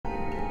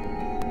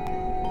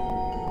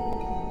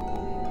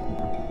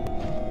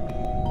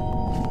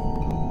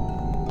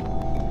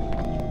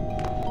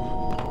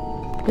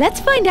Let's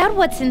find out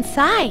what's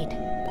inside.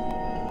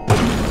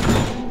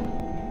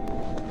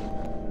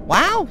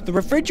 Wow, the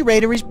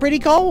refrigerator is pretty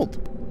cold.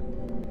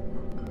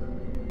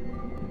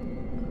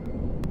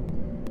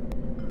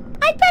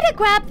 I'd better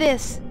grab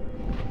this.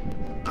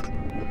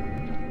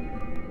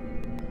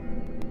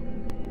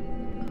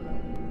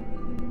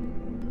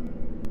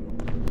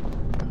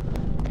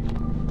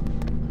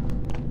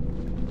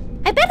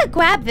 I better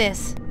grab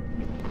this.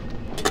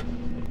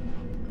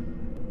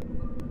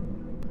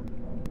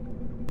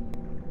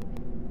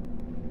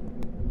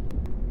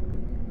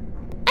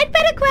 I'd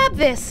better grab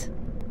this.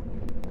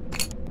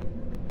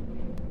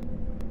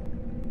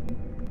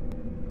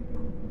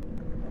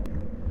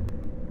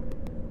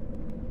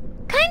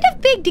 Kind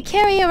of big to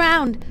carry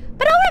around,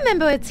 but I'll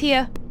remember it's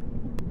here.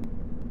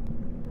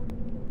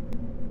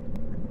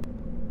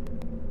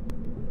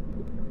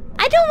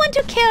 I don't want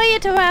to carry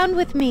it around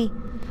with me.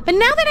 But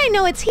now that I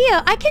know it's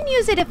here, I can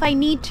use it if I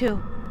need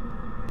to.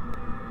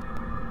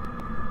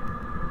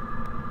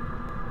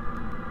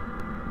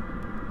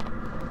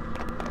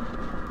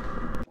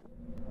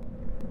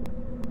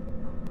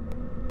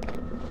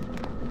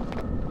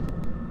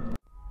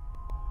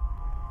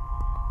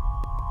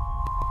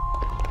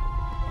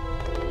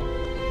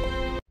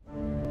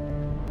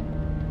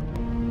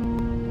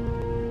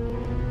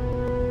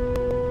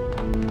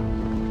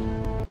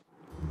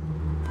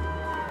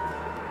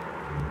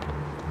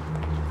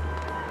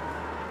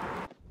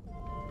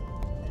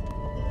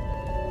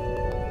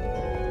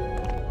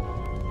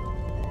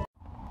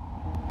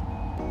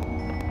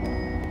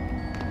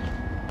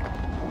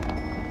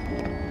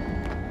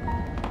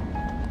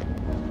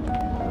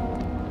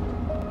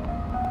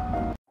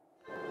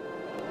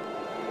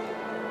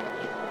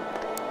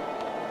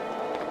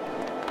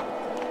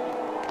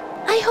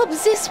 I hope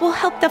this will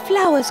help the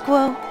flowers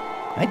grow.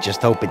 I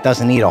just hope it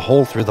doesn't eat a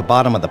hole through the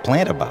bottom of the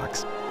planter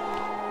box.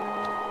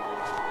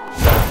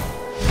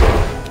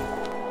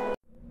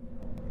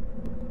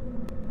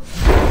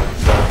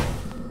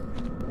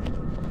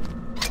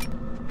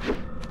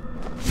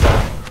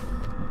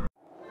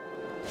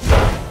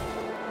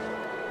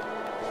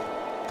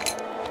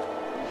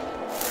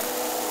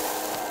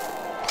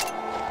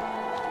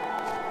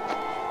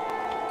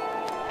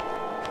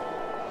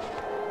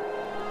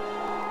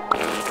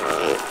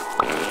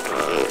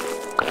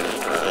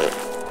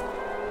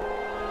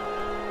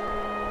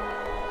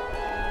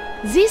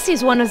 This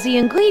is one of the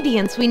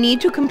ingredients we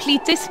need to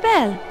complete the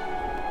spell.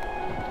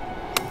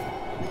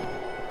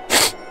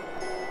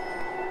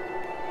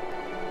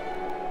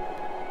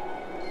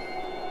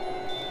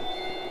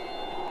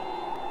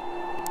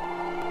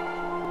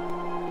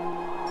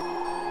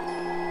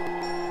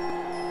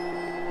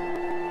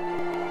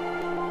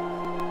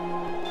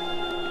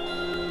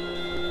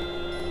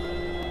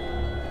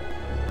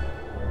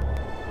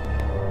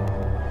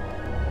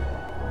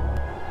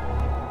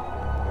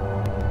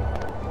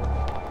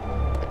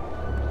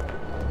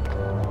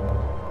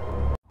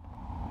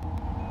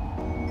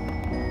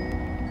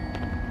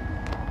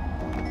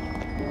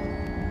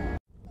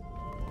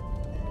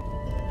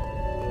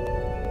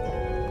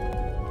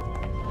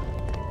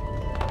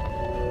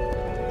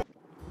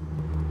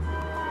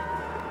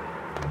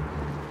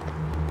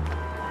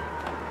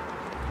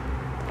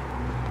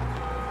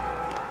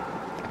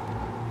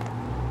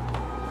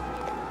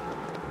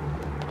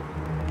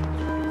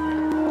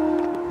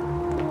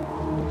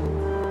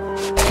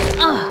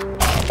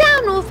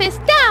 Down, Rufus,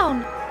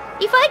 down!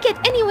 If I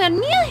get anywhere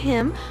near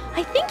him,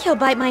 I think he'll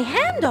bite my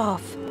hand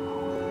off.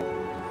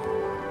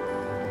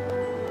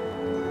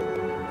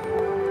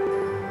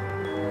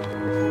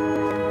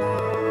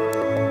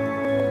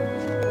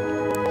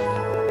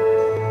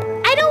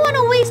 I don't want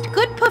to waste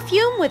good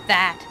perfume with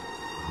that.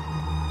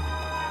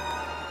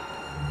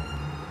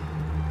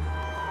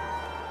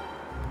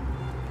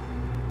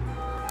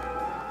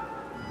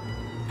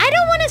 I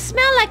don't want to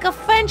smell like a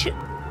French,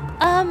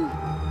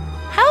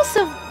 house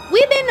of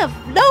women of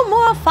no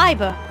moral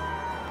fiber.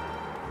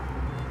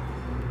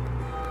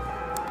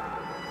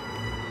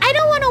 I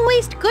don't want to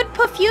waste good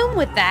perfume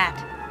with that.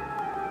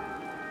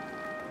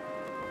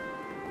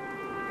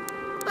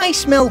 I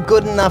smell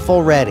good enough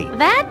already.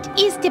 That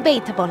is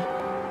debatable.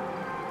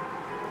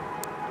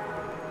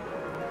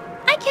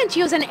 I can't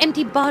use an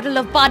empty bottle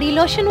of body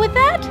lotion with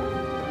that.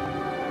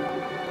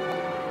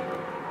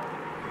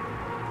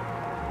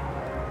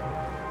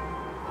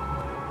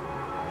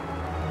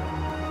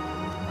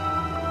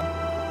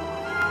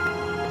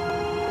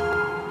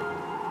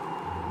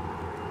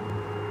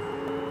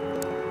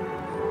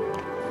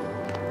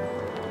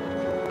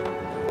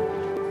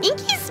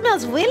 Inky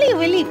smells really,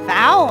 really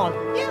foul.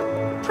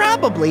 Yeah,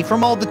 probably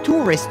from all the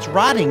tourists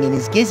rotting in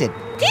his gizzard.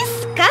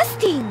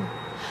 Disgusting!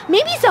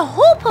 Maybe the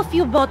whole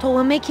perfume bottle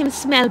will make him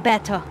smell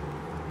better.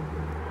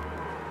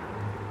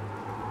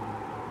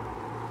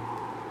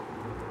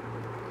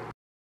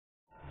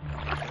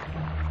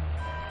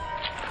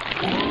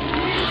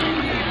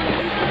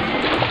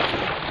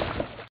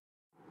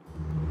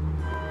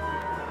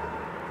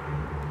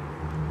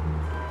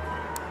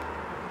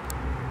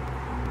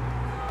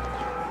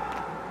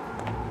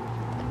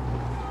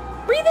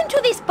 Breathe into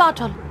this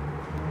bottle.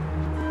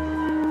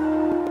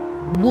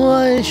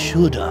 why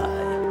should I?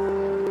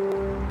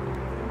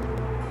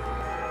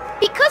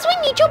 Because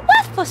we need your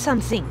breath for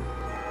something.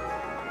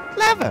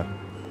 Clever.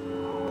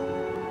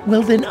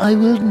 Well, then I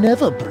will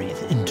never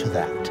breathe into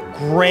that.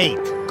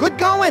 Great. Good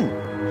going.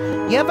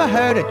 You ever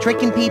heard of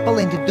tricking people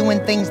into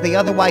doing things they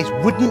otherwise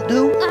wouldn't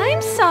do?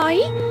 I'm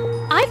sorry.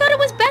 I thought it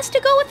was best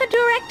to go with a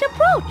direct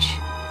approach.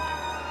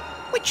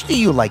 Which do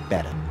you like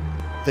better?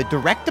 The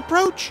direct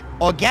approach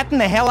or getting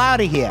the hell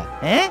out of here,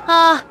 eh?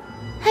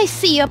 I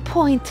see your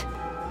point.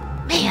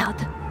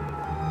 Merde.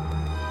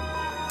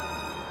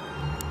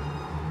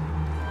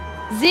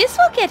 This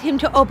will get him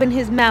to open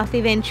his mouth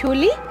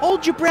eventually.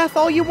 Hold your breath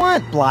all you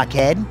want,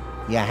 blockhead.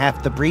 You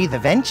have to breathe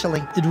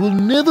eventually. It will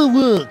never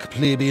work,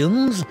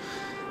 plebeians.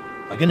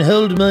 I can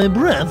hold my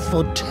breath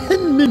for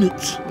 10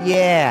 minutes.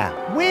 Yeah,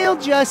 we'll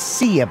just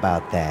see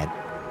about that.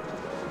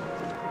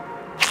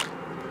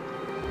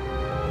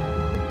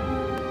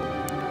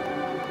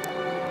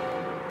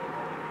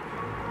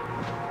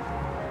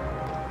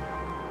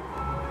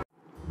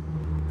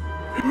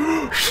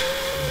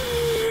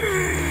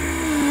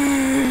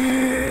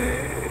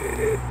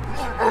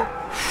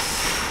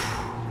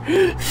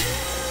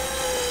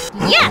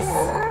 Yes!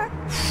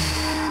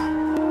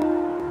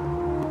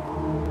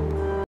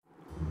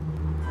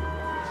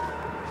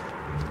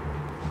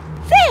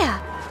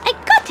 There! I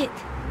got it!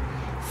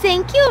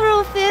 Thank you,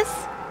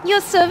 Rufus.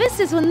 Your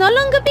services will no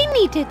longer be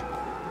needed.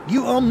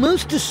 You are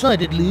most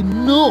decidedly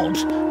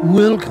not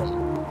welcome.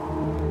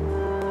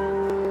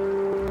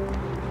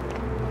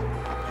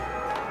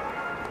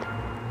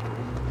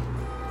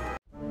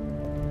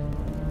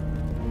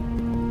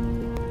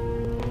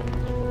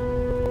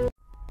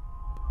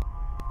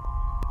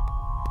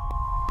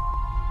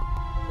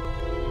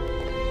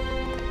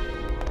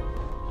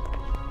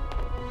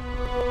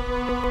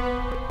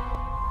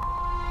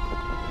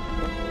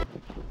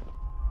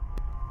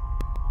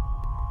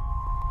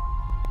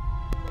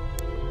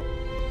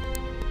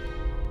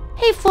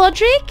 Hey,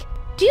 Fodrick,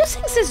 do you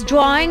think this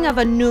drawing of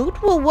a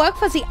newt will work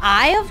for the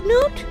eye of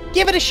newt?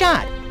 Give it a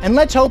shot, and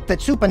let's hope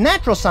that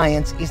supernatural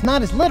science is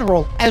not as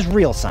literal as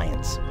real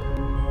science.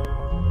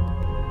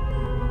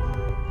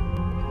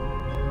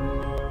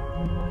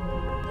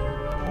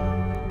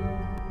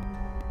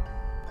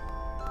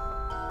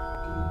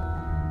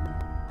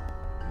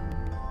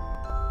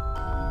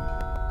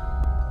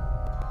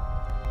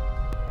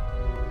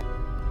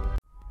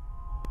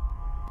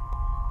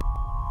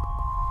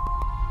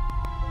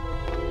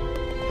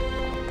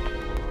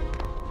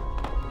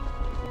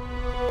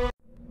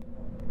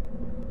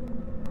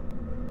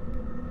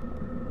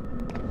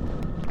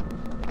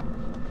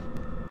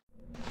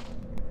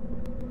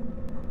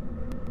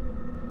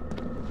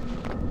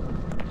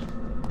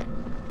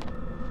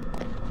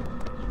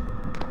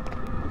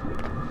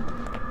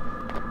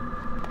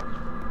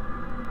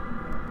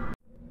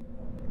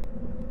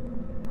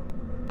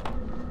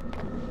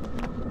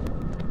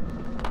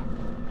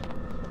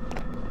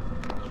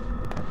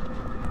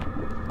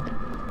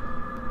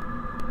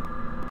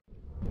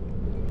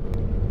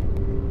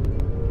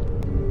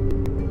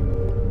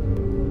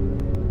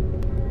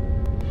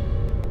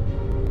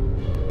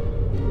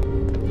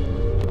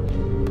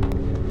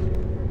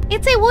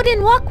 It's a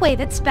wooden walkway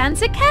that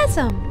spans a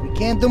chasm. We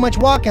can't do much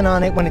walking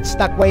on it when it's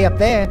stuck way up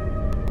there.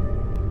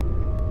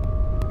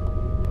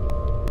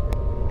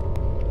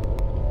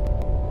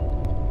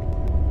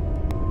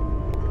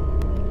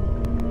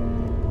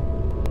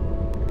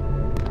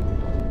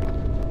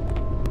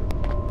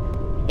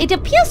 It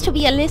appears to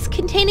be a list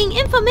containing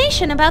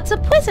information about the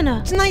prisoner.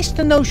 It's nice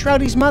to know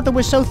Shroudy's mother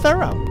was so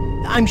thorough.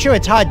 I'm sure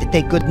it's hard to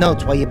take good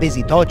notes while you're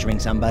busy torturing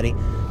somebody.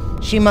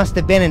 She must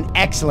have been an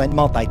excellent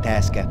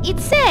multitasker. It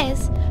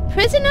says,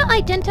 prisoner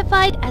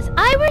identified as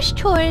Irish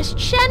tourist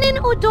Shannon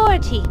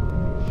O'Doherty,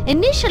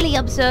 initially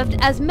observed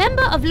as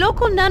member of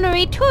local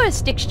nunnery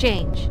tourist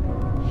exchange.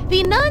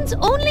 The nuns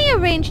only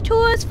arrange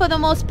tours for the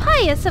most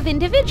pious of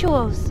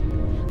individuals.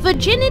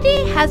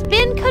 Virginity has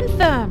been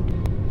confirmed.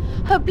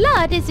 Her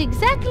blood is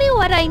exactly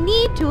what I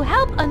need to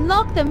help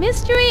unlock the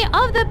mystery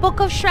of the Book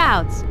of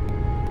Shrouds.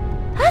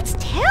 That's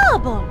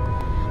terrible!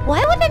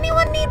 Why would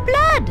anyone need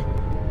blood?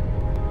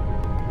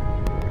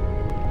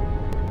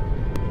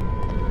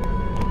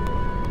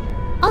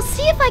 I'll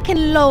see if I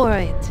can lower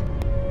it.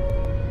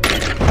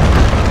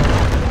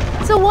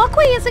 The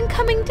walkway isn't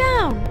coming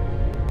down.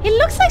 It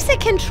looks like the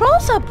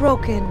controls are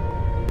broken.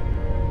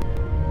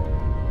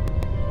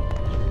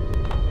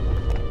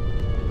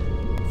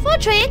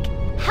 Fodrick,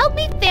 help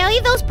me ferry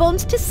those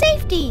bones to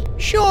safety.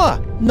 Sure,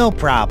 no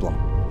problem.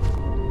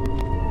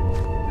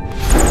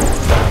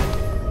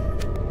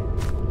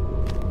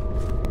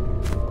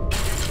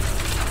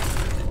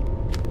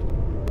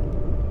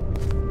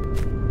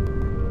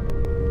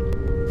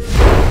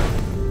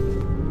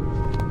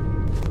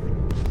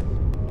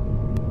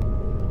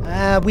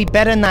 We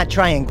better not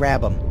try and grab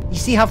them. You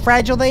see how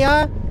fragile they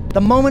are? The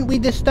moment we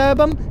disturb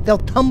them, they'll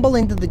tumble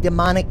into the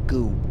demonic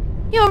goo.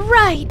 You're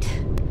right.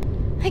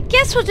 I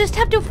guess we'll just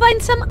have to find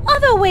some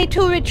other way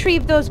to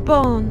retrieve those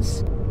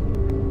bones.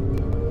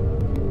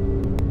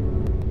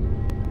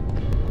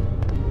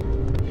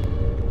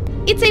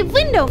 It's a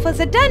window for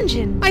the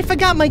dungeon. I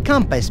forgot my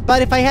compass,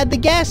 but if I had to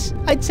guess,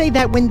 I'd say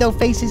that window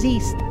faces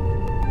east.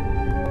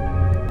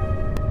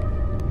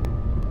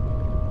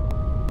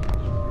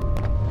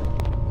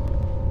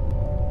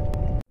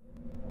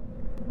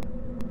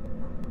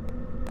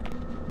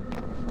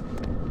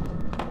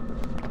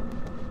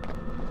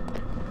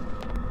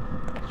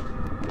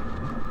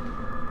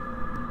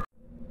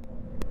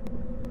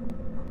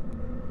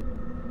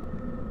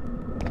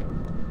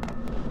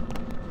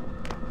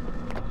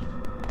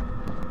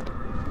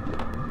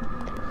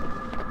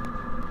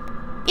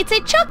 It's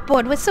a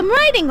chalkboard with some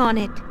writing on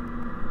it.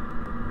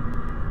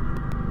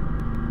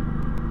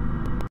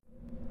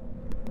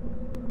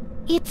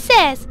 It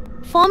says,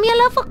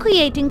 formula for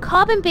creating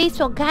carbon-based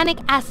organic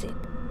acid.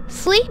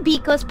 3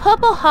 beakers,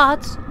 purple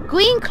hearts,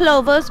 green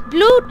clovers,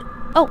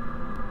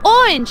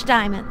 orange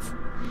diamonds.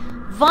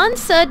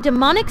 1/3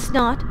 demonic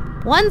snot,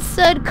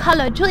 1/3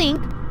 color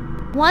drink,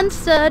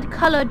 1/3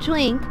 color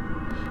drink.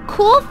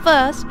 Cool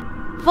first,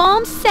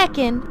 warm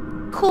second,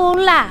 cool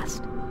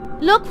last.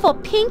 Look for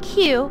pink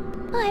hue.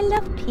 I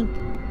love pink.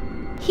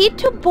 Heat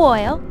to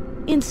boil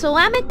in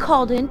ceramic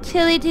cauldron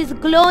till it is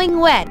glowing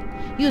red.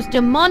 Use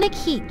demonic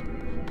heat.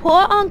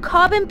 Pour on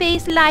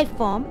carbon-based life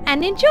form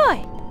and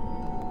enjoy.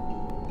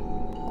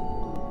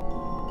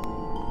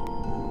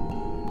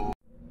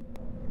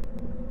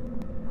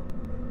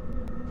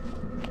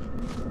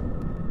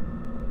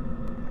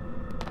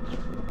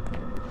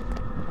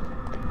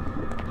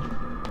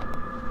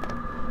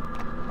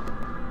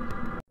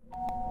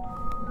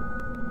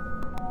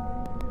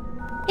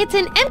 It's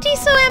an empty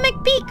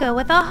ceramic beaker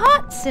with a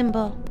heart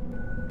symbol.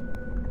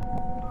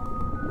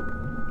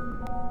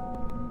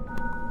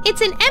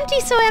 It's an empty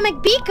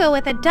ceramic beaker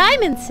with a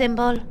diamond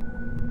symbol.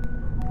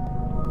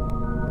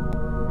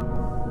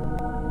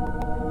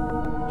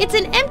 It's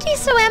an empty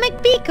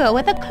ceramic beaker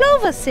with a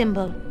clover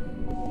symbol.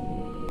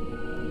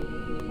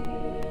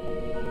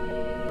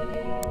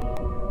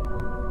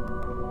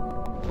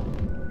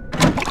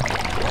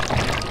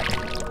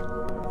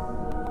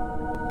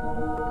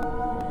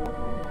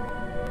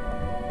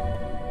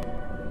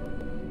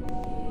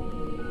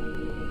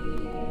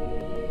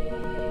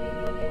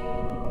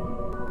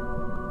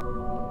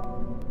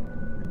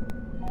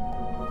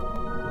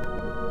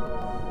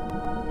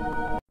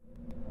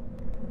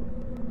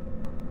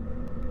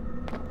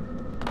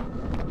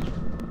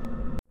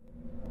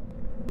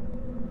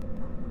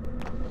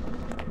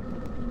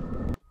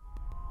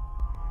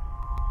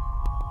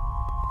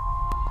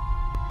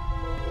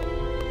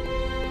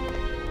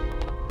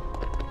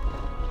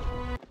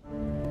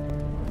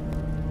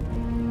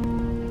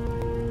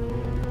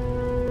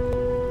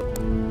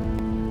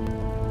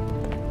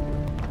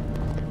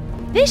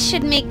 This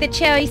should make the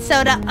cherry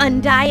soda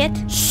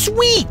undiet.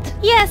 Sweet!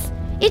 Yes,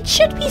 it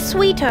should be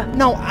sweeter.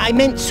 No, I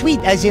meant sweet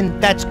as in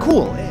that's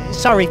cool.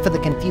 Sorry for the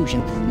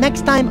confusion.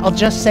 Next time I'll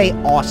just say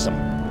awesome.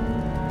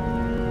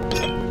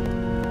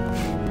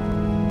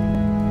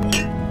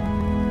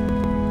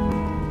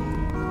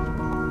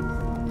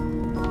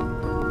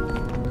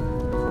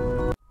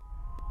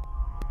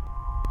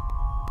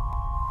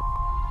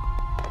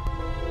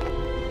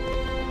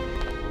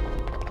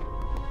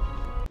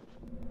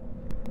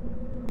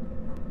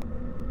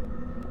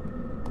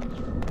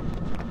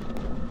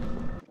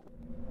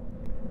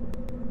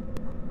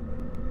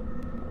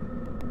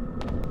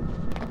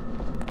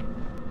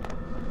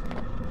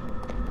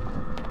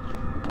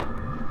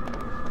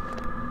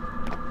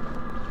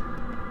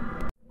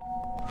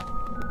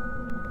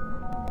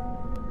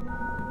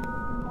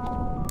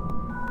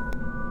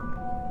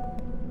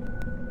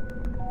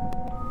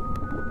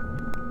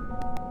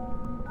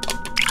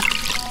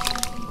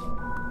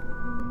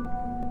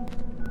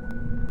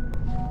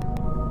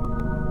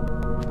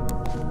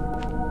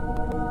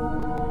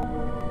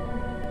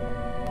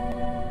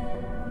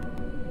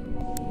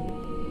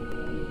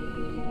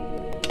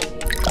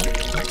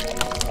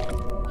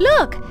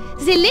 Look,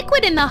 the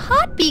liquid in the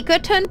hot beaker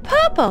turned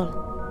purple.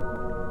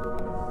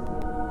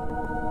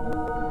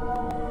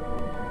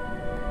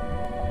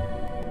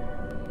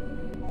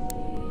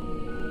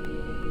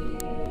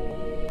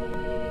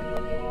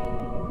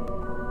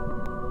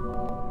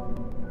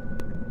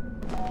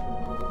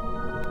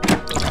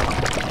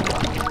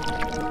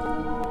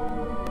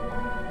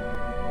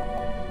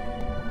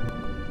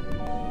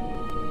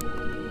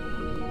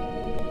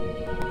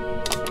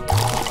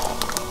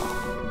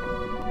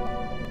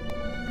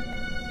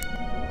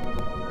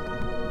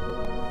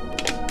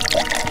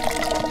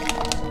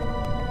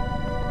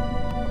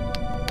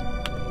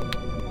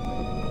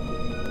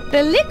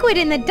 The liquid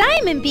in the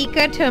diamond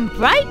beaker turned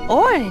bright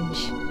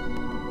orange.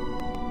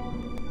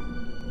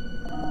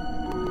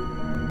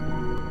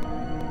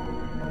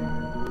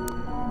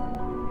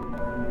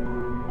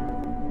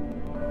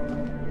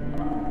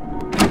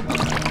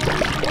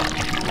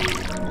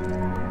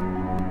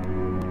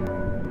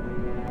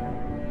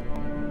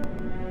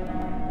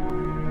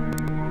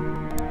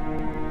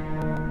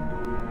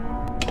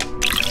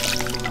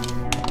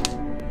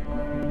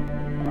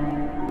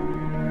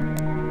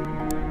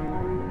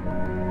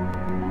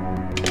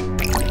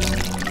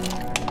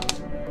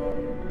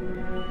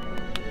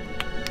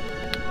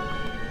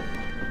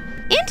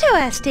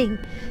 interesting.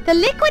 The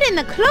liquid in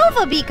the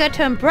clover beaker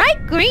turned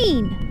bright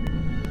green.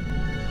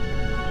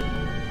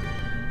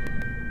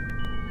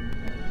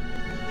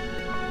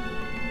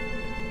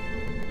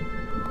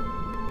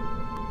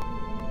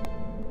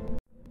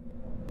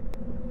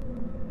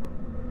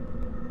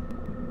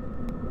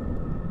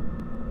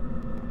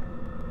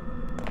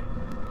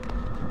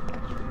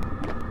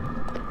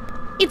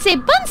 It's a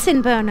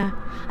Bunsen burner,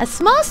 a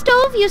small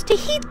stove used to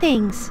heat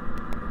things.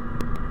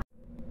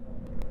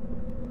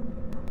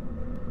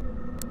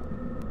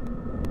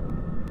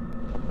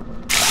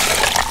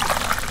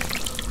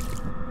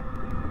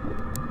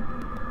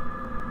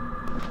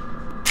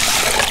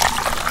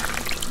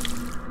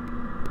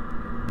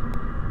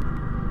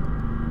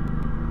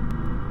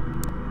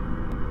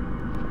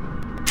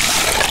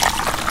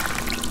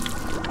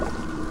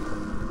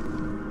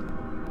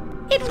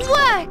 It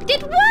worked!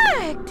 It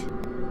worked!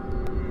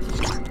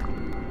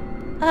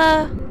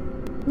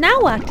 Now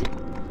what?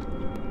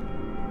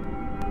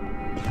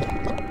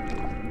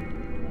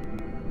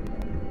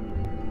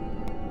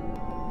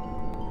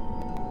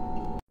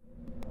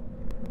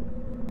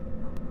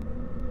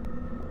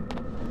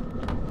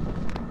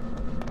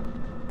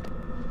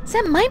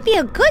 That might be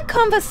a good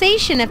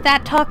conversation if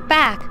that talked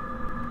back.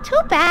 Too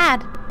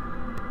bad.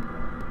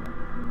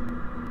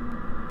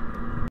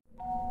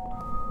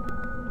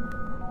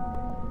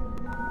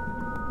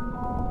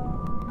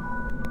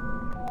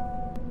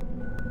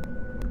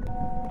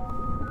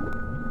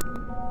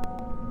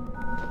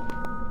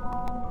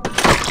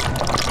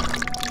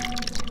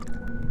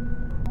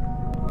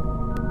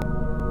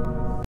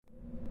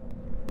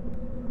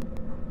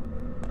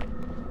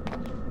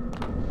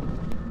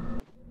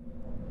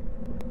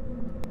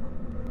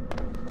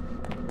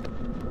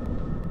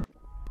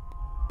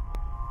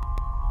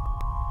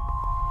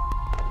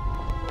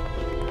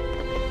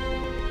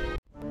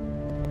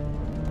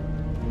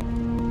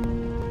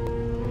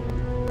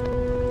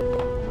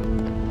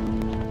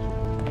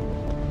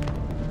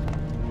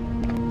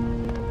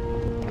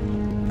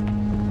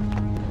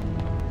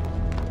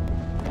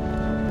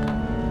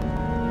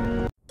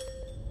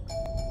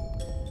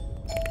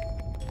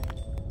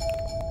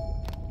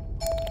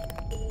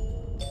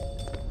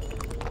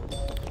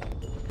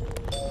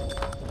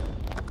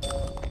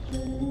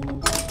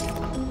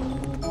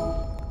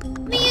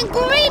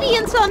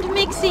 Ingredients aren't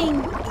mixing.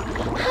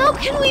 How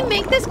can we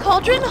make this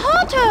cauldron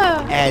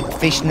hotter? Add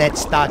fishnet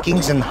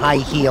stockings and high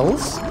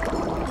heels.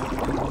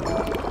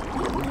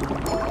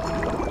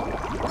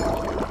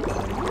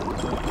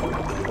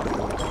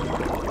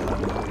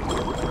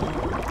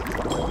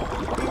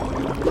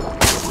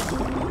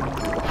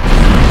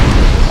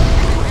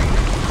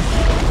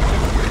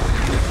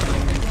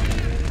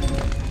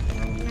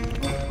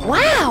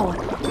 Wow!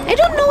 I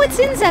don't know what's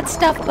in that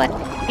stuff, but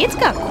it's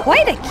got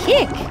quite a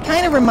kick.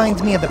 Kinda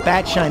reminds me of the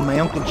bat shine my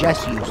Uncle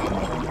Jess used to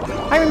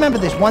make. I remember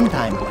this one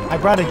time, I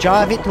brought a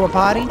jar of it to a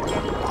party.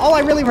 All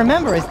I really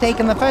remember is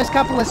taking the first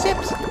couple of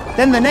sips.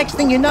 Then the next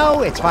thing you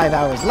know, it's 5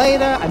 hours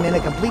later, I'm in a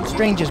complete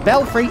stranger's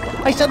belfry,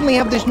 I suddenly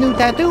have this new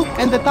tattoo,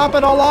 and to top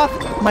it all off,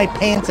 my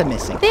pants are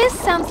missing. This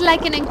sounds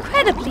like an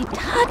incredibly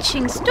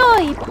touching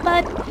story,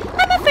 but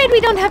I'm afraid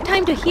we don't have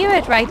time to hear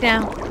it right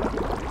now.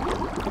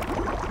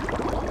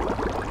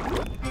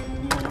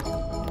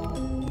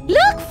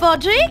 Look,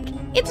 Fodrick!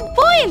 It's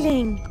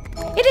boiling!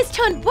 It has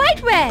turned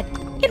bright red!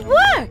 It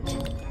worked!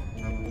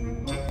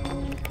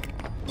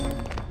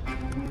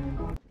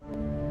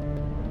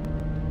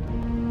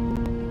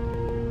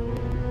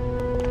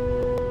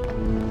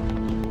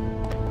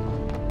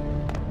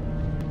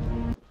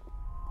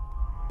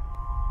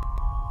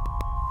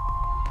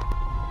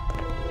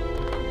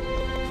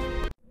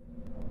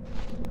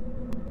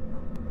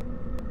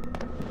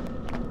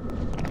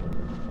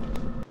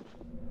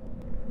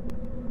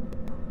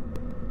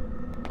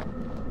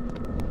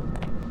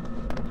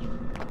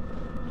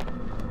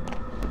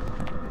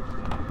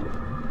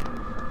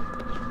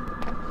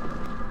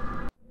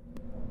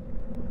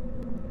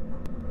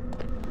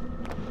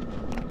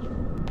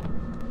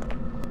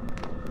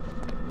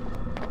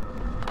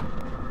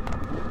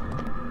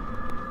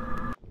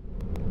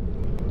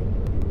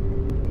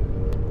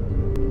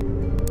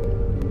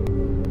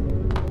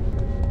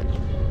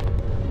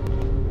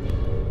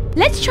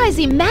 Let's try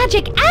the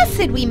magic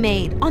acid we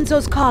made on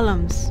those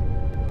columns.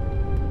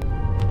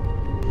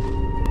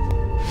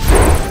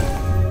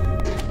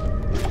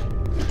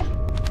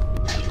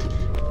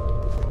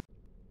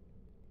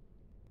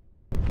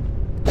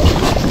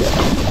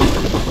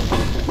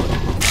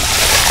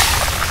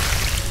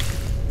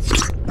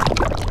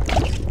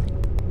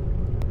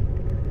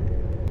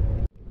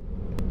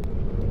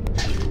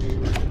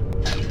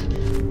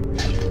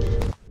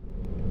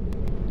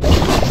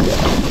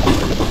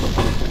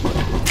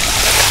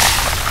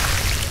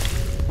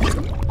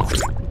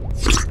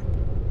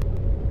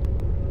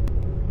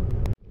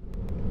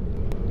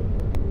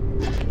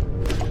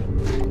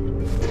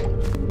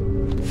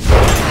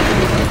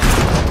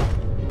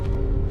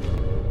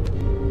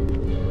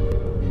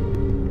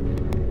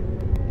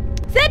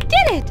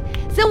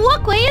 The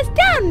walkway is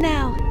down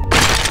now!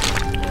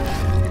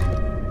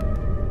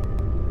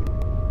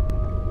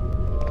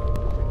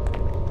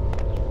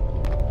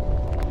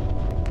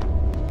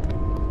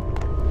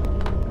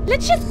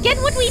 Let's just get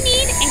what we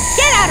need and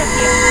get out of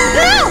here.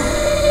 Go!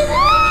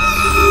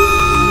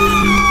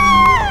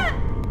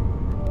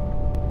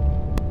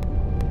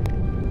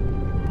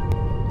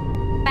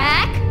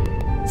 Back?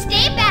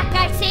 Stay back,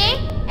 I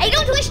say. I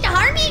don't wish to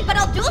harm you, but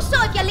I'll do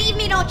so if you leave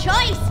me no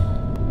choice.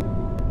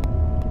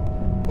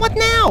 What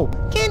now?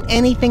 Can't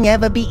anything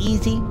ever be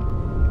easy?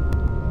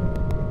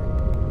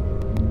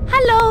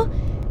 Hello.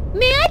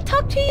 May I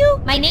talk to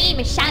you? My name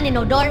is Shannon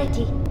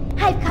O'Doherty.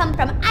 I've come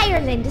from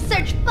Ireland to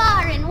search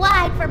far and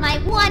wide for my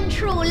one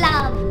true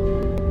love.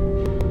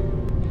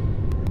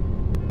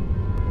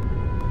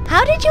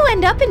 How did you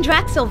end up in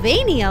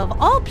Draxylvania,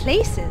 of all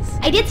places?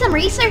 I did some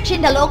research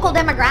into local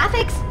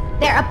demographics.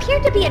 There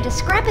appeared to be a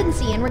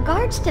discrepancy in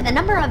regards to the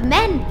number of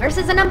men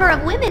versus the number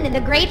of women in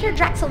the greater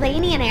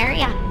Draxylvanian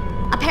area.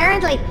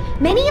 Apparently,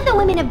 many of the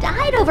women have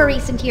died over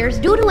recent years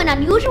due to an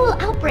unusual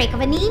outbreak of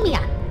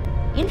anemia.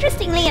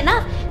 Interestingly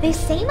enough, this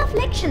same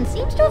affliction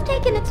seems to have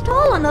taken its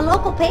toll on the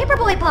local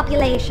paperboy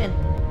population.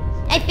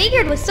 I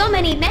figured with so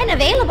many men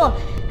available,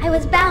 I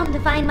was bound to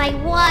find my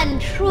one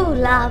true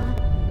love.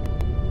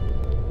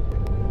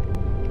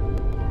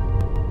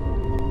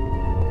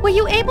 Were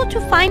you able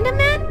to find a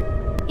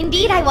man?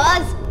 Indeed I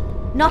was.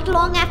 Not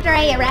long after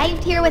I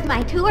arrived here with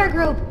my tour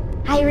group,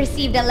 I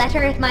received a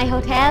letter at my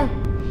hotel.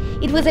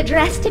 It was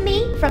addressed to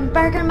me from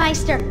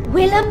Burgermeister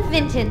Willem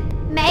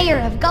Vinton, Mayor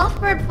of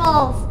Gothford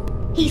Falls.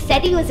 He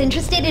said he was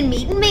interested in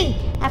meeting me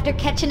after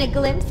catching a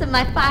glimpse of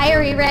my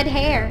fiery red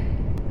hair.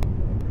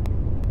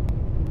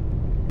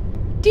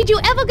 Did you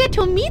ever get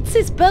to meet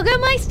this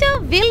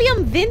Burgermeister,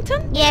 William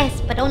Vinton? Yes,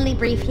 but only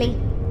briefly.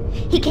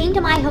 He came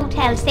to my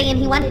hotel saying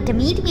he wanted to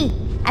meet me.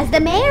 As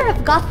the mayor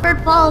of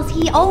Gothford Falls,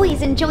 he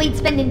always enjoyed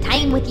spending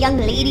time with young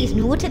ladies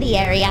new to the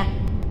area.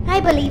 I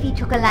believe he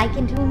took a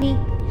liking to me,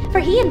 for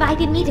he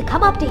invited me to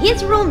come up to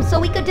his room so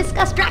we could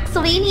discuss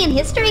Draxylvanian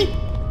history.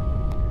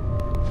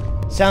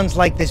 Sounds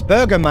like this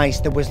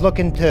Burgermeister was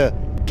looking to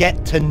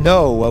get to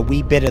know a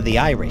wee bit of the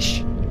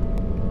Irish.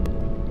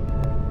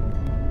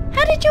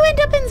 How did you end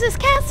up in this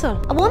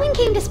castle? A woman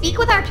came to speak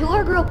with our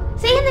tour group,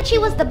 saying that she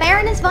was the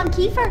Baroness von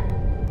Kiefer.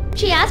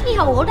 She asked me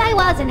how old I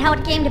was and how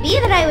it came to be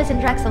that I was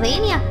in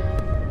Draxylvania.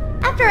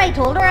 After I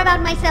told her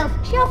about myself,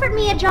 she offered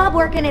me a job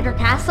working at her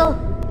castle.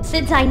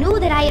 Since I knew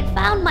that I had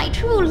found my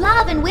true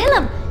love in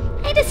Willem,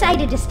 I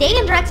decided to stay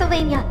in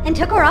Draxylvania and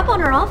took her up on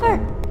her offer.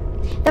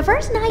 The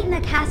first night in the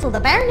castle, the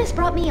Baroness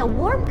brought me a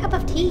warm cup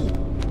of tea.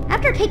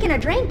 After taking a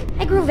drink,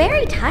 I grew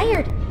very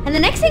tired, and the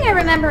next thing I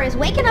remember is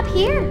waking up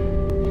here.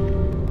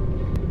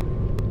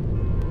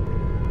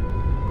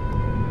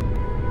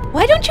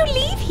 Why don't you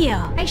leave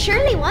here? I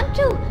surely want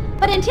to,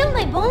 but until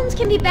my bones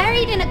can be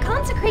buried in a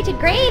consecrated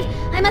grave,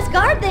 I must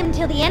guard them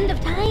till the end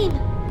of time.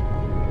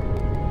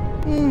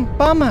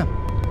 Bummer.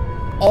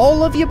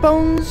 All of your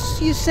bones,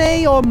 you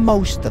say, or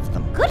most of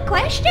them? Good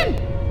question.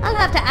 I'll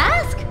have to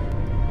ask.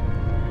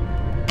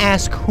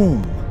 Ask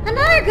whom?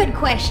 Another good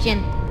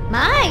question.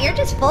 My, you're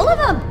just full of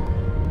them.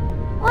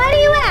 Why do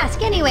you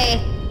ask, anyway?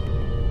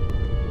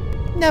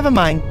 Never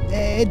mind.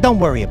 Don't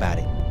worry about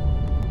it.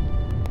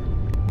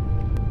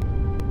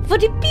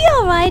 Would it be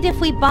alright if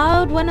we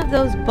borrowed one of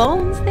those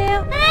bones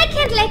there? I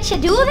can't let you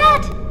do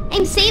that.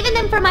 I'm saving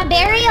them for my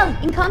burial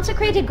in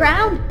consecrated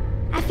ground.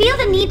 I feel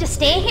the need to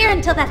stay here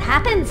until that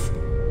happens.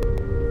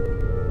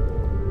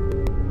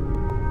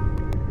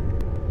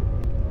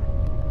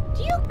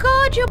 Do you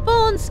guard your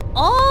bones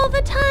all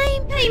the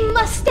time? I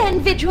must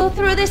stand vigil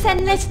through this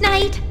endless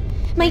night.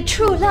 My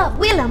true love,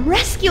 Willem,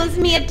 rescues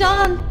me at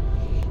dawn.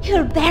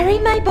 He'll bury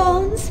my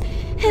bones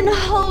and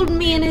hold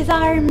me in his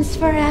arms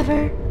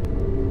forever.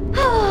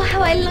 Oh,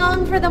 how I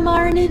long for the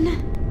morning.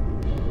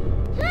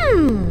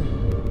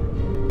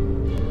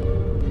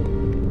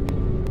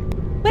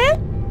 Well,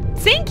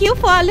 thank you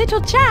for our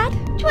little chat.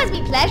 'Twas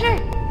me pleasure.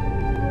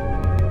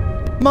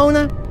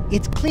 Mona,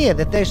 it's clear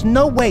that there's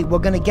no way we're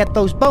gonna get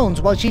those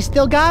bones while she's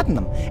still guarding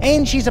them.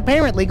 And she's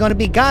apparently gonna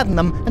be guarding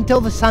them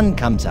until the sun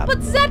comes up.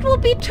 But that will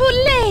be too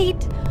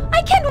late.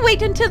 I can't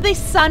wait until the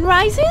sun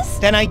rises.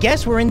 Then I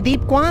guess we're in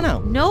deep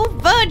guano. No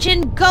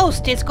virgin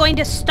ghost is going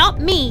to stop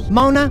me.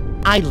 Mona,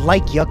 I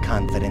like your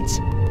confidence.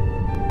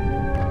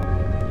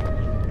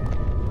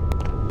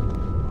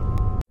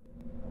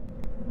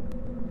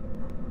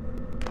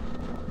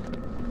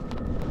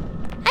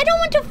 I don't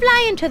want to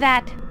fly into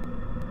that.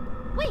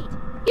 Wait,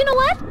 you know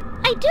what?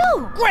 I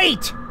do.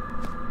 Great!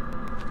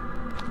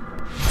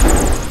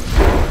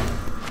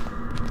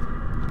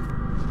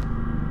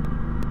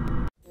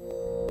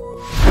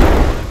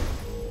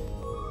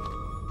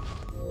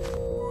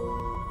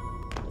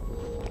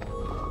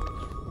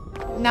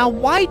 Now,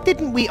 why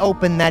didn't we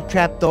open that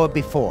trapdoor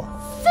before?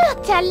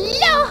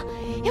 Hello!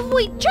 If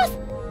we just...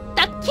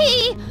 the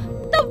key!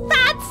 The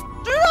rats!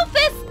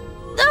 Rufus!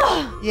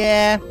 Ugh!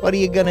 Yeah, what are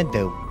you gonna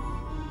do?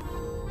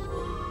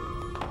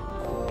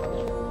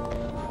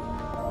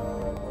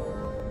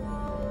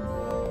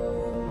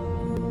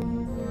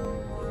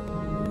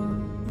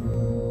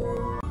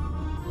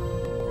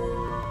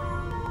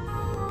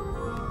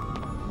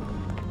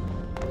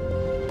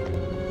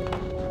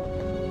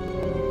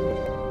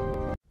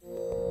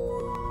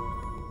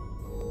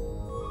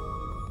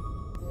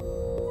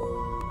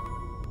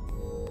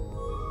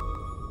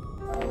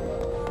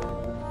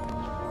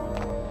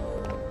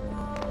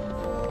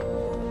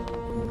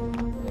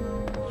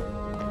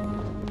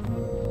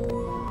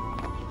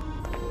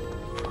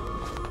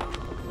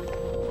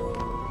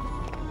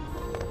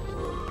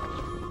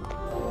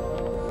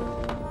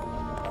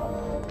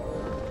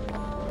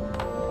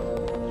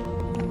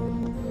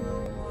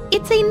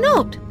 It's a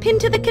note pinned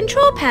to the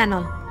control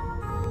panel.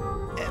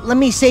 Let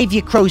me save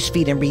your crow's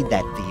feet and read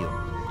that for you.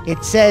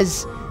 It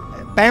says,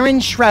 Baron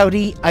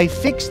Shroudy, I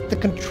fixed the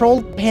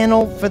control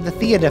panel for the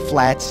theater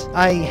flats.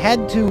 I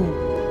had to,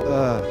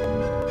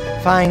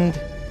 find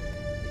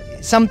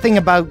something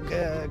about,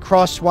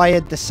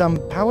 cross-wired to some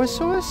power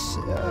source?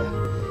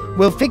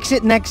 We'll fix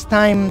it next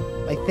time,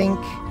 I think.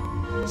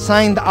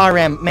 Signed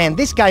RM. Man,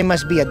 this guy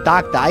must be a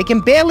doctor. I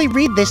can barely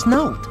read this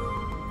note.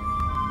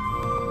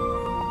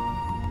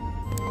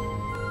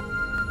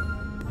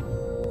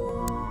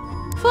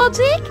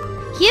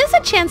 Fodzik, here's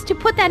a chance to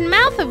put that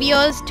mouth of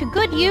yours to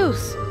good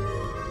use.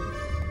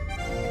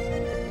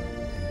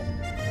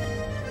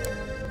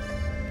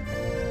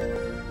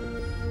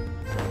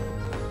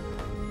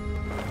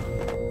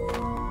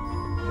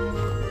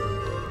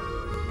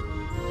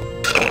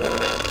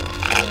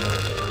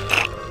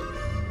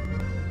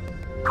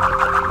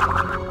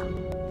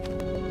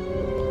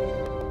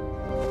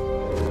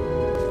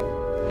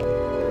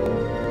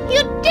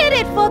 You did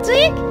it,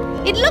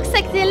 Fodzik! It looks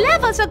like the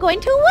levels are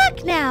going to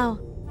work now.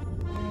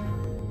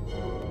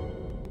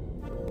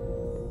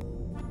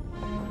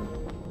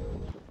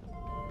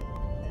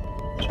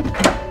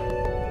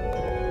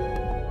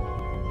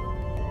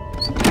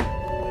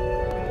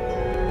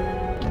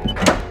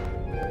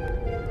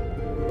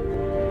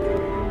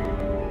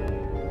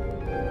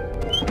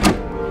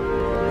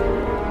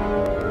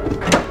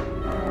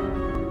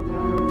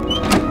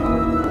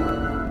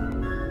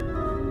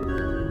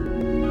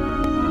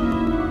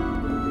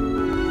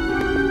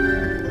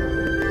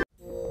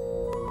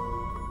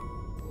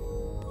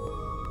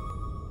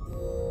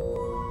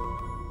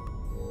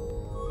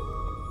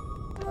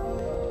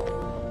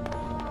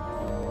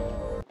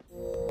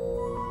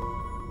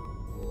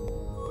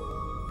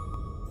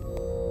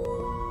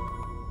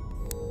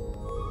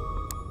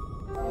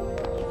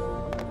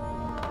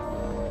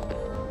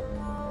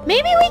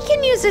 Maybe we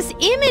can use this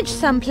image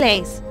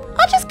someplace.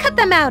 I'll just cut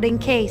them out in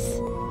case.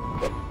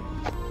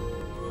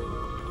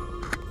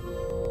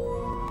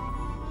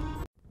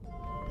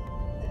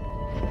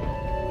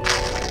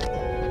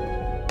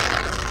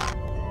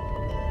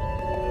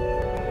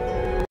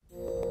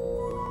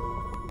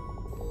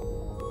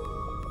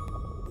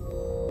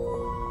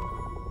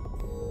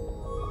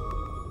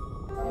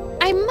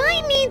 I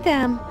might need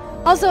them,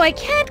 although I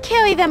can't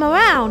carry them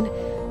around,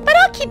 but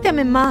I'll keep them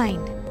in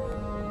mind.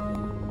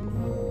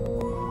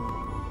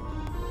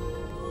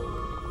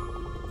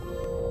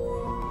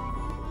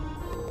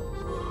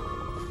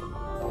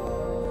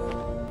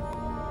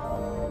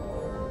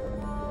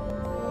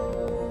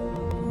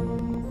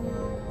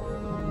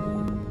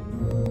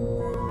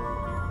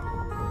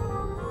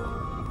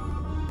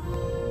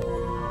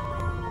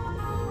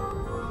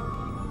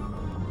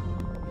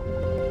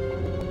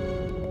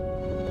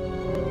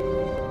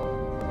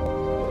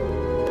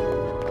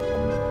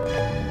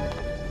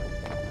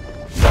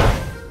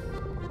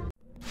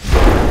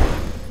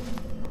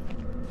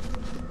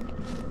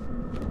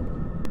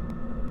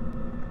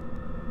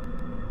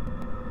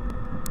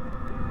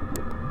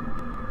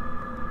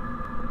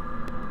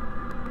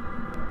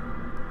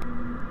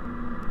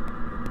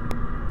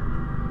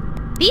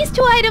 These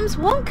two items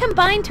won't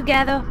combine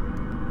together.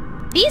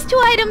 These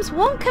two items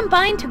won't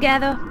combine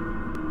together.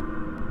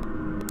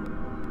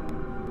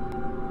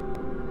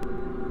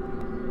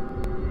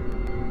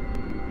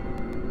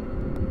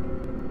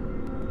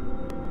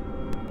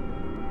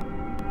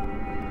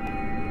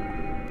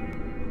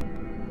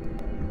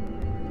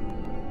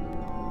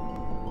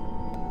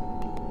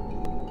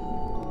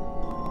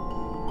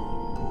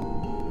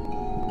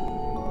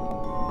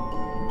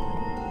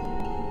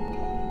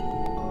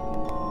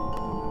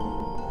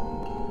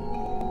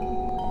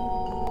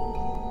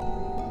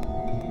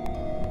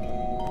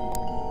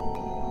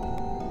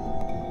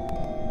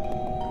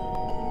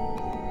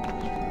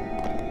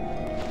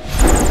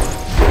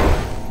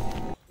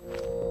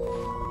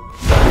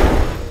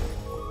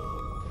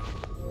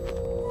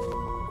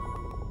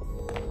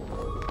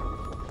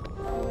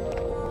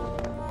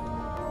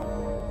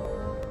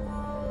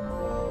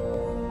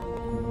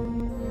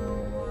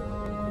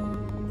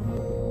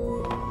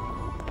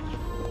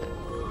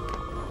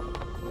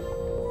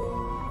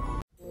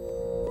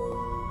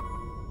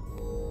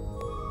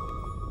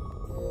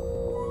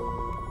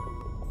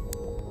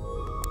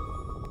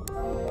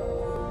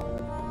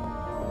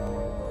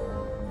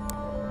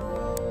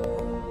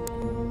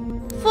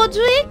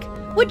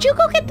 Fodrik, would you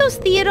go get those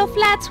theater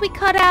flats we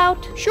cut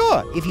out?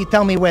 Sure, if you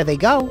tell me where they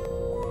go.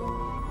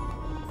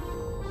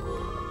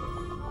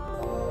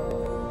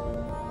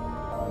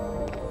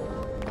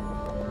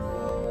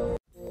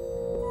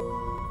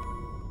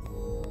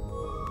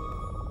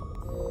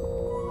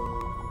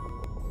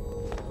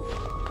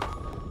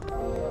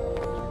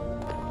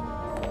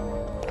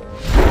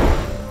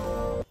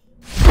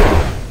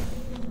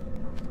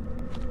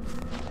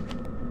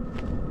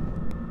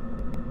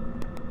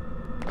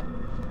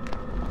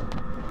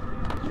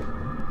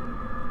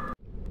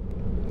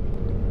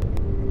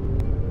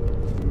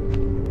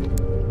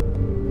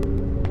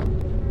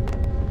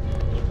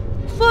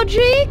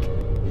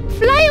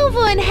 fly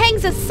over and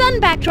hangs a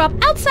sun backdrop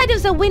outside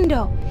of the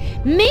window.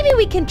 Maybe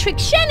we can trick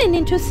Shannon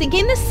into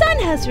thinking the sun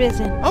has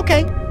risen.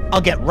 Okay,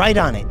 I'll get right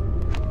on it.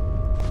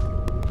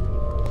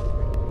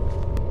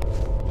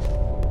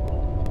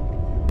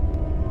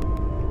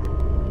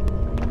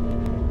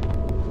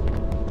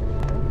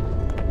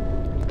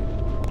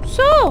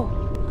 So,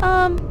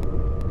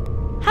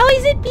 how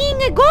is it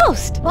being a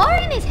ghost?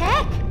 Boring as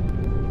heck.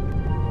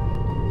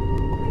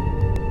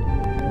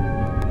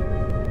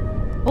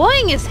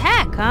 Boring as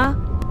heck, huh?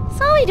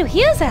 Sorry to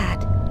hear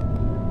that.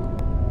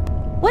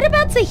 What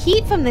about the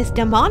heat from this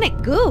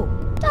demonic goo?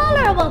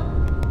 Tolerable.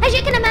 As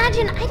you can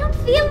imagine, I don't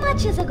feel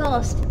much as a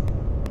ghost.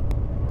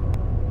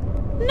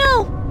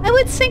 No, I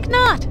would think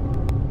not.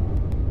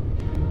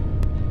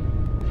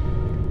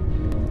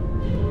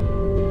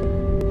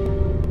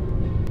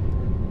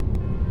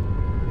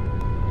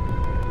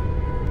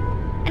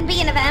 And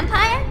being a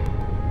vampire?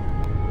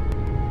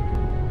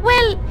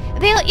 Well,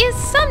 there is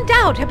some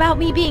doubt about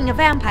me being a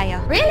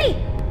vampire. Really?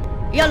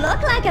 You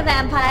look like a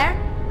vampire.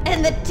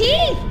 And the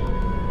teeth!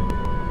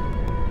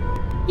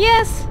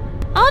 Yes,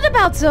 odd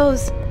about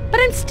those, but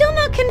I'm still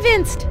not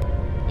convinced.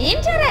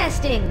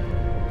 Interesting.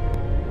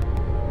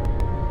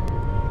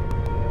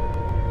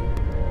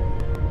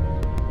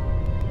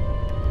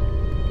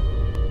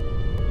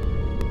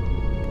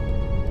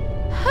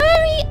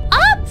 Hurry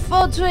up,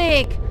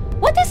 Fodrick!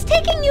 What is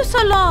taking you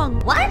so long?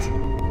 What?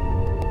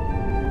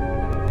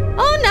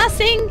 Oh,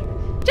 nothing.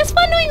 Just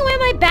wondering where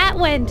my bat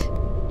went.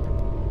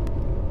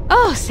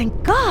 Oh,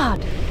 thank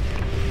God.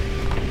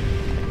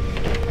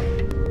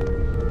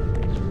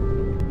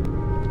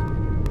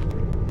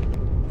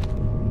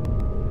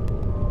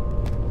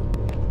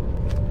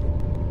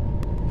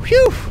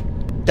 Phew!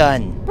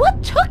 Done.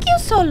 What took you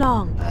so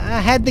long? I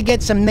had to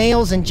get some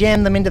nails and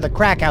jam them into the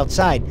crack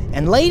outside.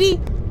 And lady,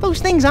 those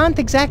things aren't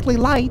exactly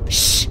light.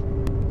 Shh!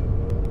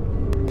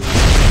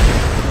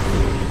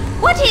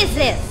 What is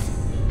this?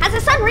 Has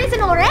the sun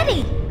risen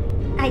already?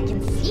 I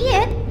can see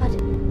it, but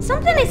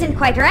something isn't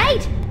quite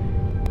right.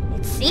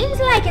 It seems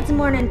like it's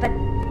morning, but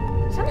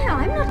somehow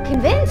I'm not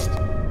convinced.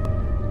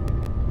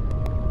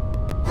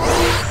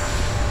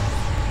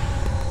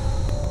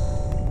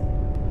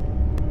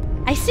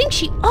 I think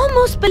she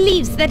almost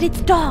believes that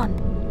it's dawn.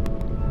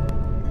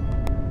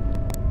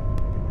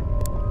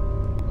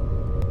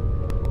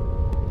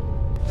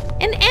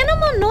 An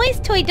animal noise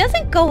toy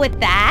doesn't go with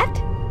that.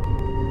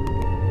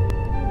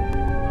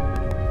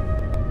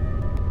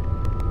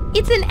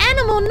 It's an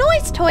animal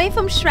noise toy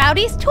from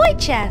Shroudy's toy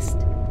chest.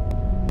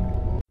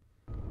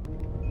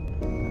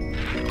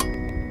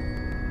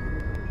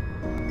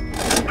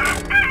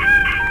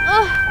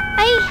 Ugh,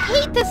 I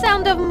hate the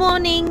sound of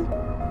mourning.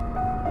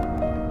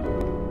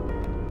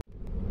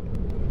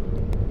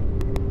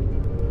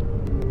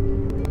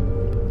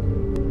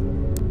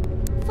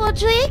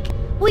 Fodrick,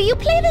 will you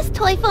play this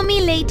toy for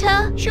me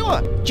later?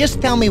 Sure, just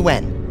tell me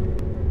when.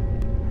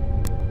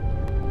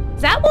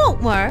 That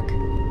won't work.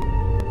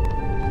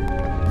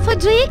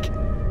 Fodrick,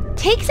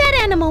 take that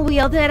animal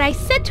wheel that I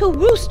set to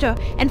rooster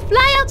and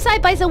fly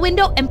outside by the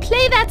window and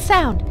play that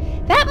sound.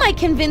 That might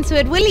convince her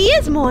it really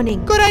is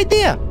morning. Good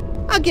idea.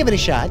 I'll give it a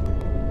shot.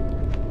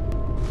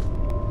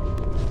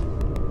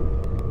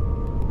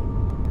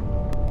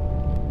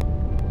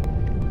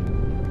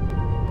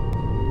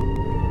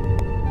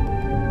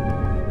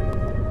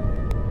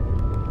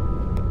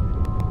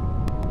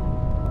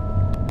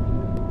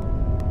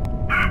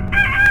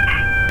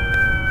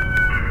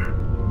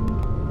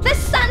 The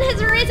sun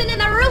has risen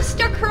and the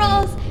rooster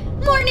crows.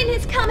 Morning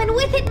has come and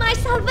with it my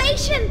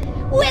salvation.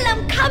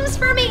 Willem comes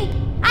for me.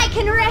 I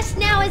can rest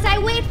now as I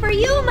wait for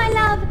you, my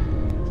love.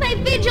 My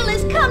vigil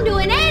has come to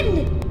an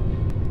end.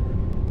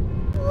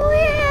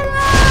 Willem!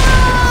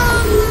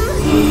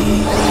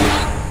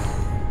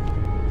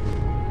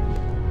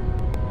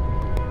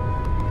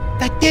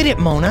 That did it,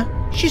 Mona.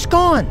 She's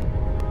gone.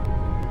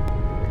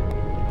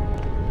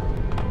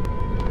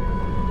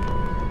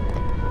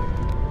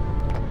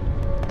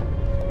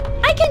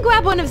 I can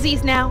grab one of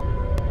these now.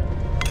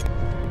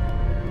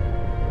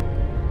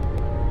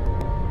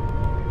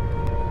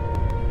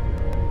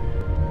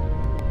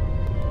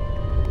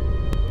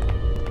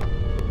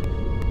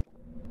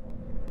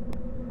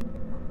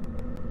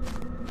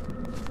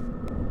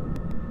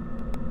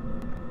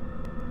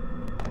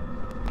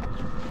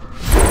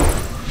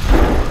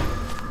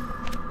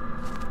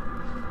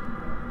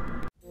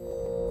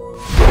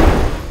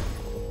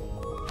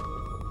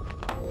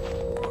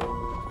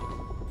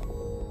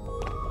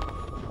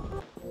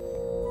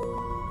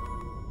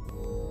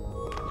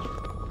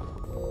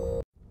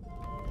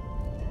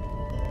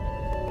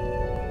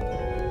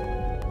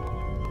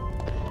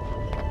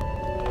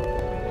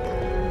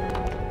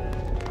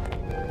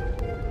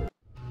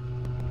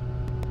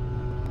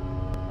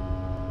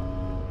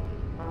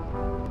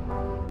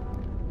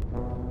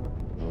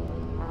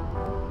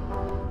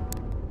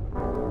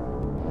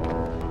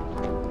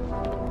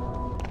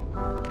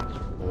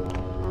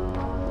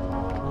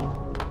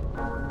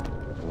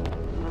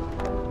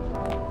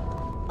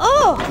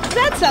 Oh,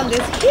 that sound is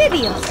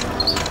hideous.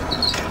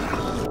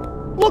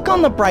 Look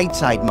on the bright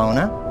side,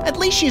 Mona. At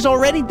least she's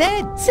already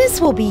dead. This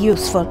will be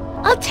useful.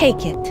 I'll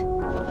take it.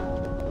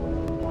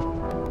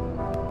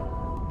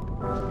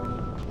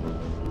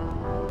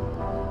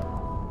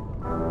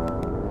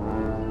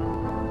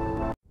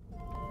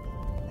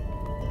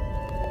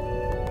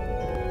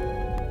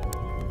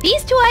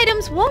 These two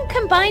items won't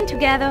combine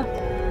together.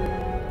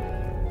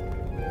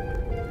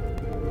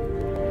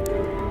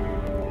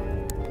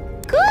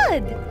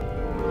 Good!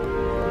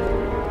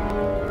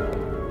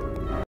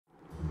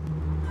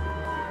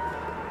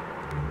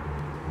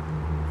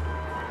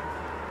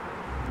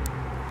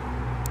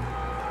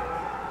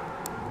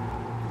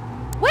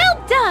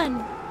 Well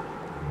done!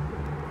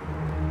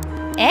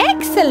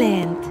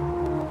 Excellent!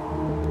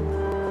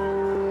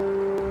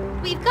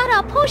 We've got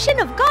our potion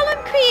of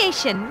Golem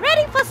creation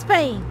ready for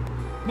spraying.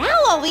 Now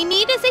all we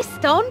need is a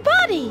stone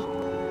body.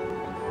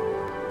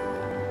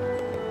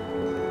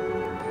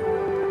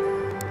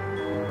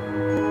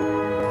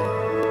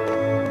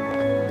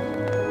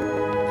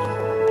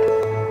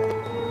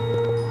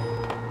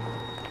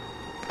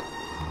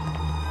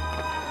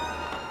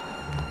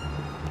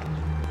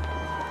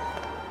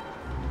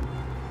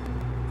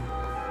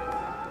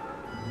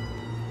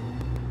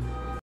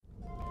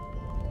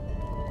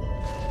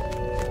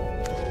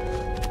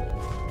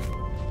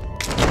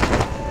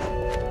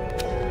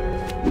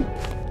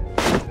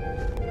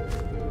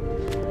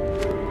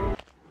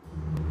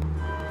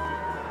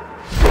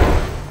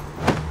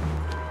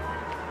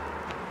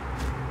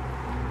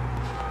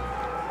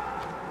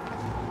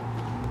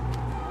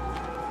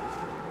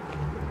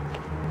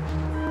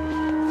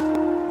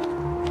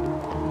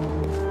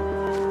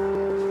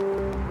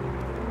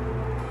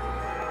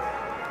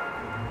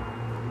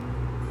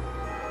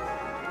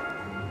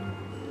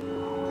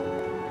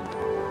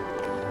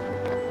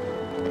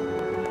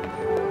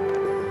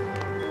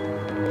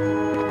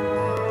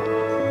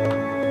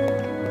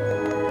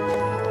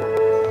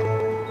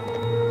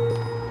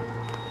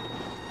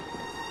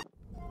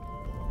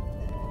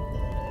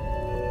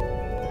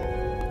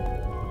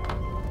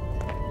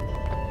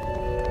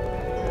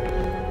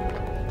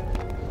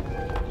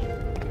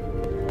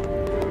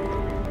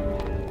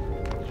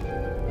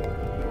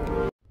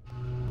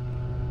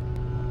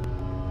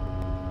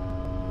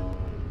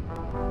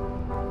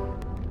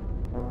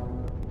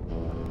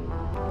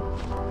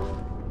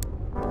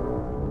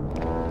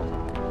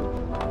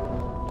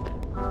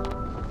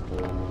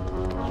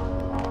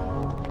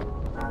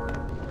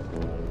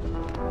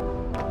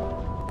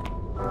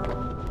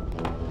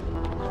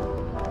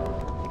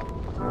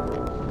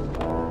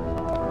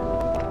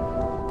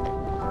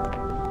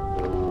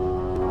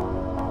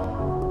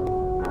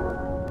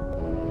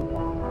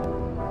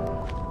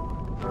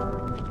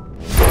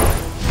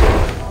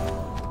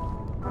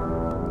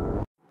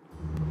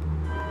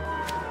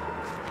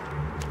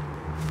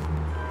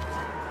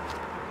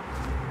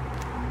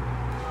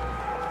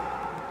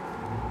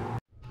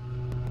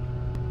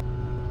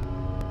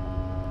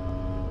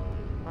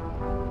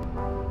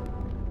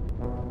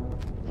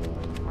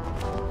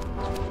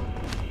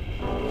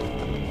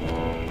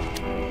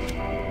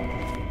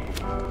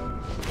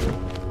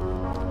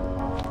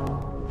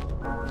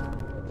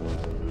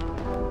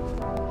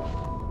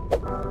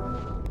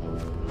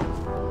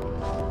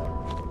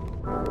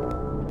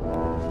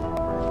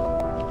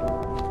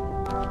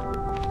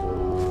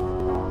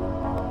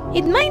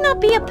 It might not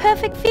be a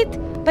perfect fit,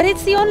 but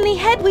it's the only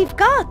head we've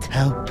got.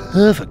 How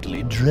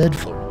perfectly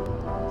dreadful.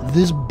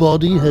 This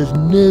body has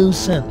no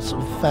sense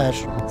of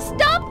fashion.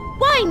 Stop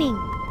whining!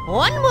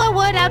 One more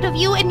word out of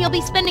you and you'll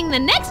be spending the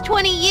next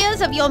 20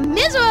 years of your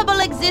miserable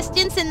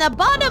existence in the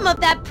bottom of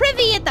that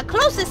privy at the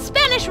closest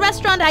Spanish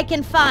restaurant I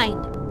can find.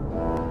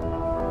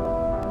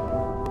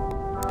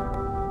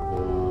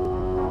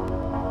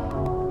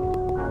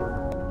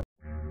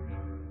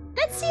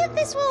 Let's see if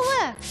this will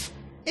work.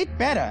 It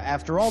better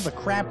after all the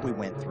crap we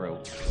went through.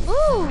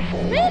 Ooh,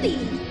 pretty.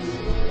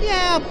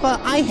 Yeah, but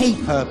I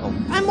hate purple.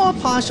 I'm more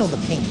partial to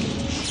pink.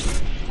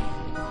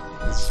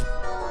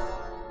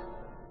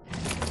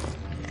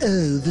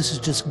 Oh, this is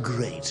just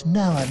great.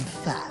 Now I'm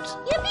fat.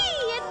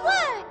 Yippee, it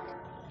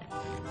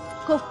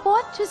worked! Go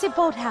forth to the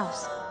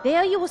boathouse.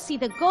 There you will see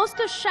the ghost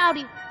of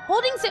Shroudy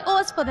holding the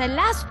oars for the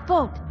last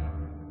boat.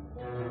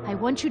 I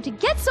want you to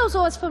get those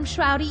oars from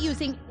Shroudy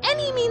using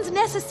any means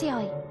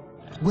necessary.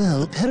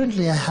 Well,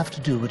 apparently I have to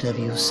do whatever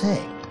you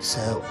say,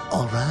 so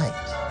all right.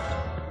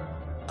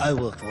 I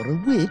work for a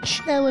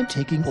witch, now I'm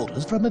taking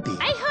orders from a bee.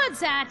 I heard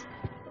that.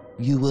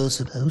 You were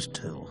supposed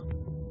to.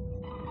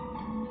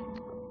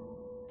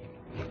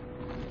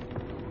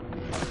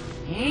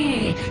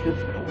 Hey,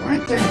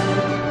 what the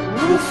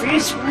roof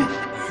is with...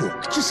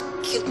 Look, just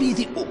give me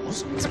the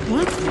oars.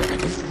 What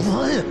kind of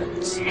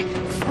violence?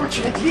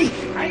 Fortunately,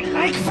 I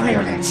like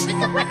violence.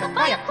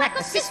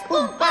 Firecracker, sis,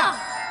 boom, bah!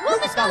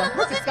 Rufus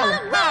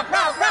Golem, rah,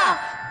 rah, rah!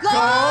 Go,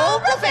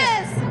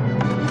 Rufus!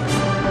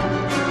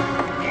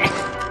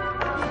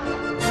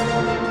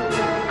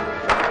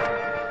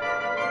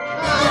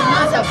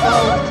 Another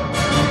boat!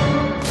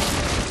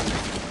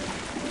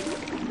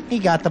 He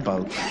got the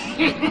boat.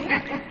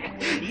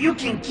 You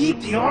can keep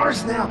the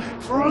oars now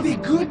for all the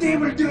good they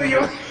will do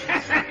you.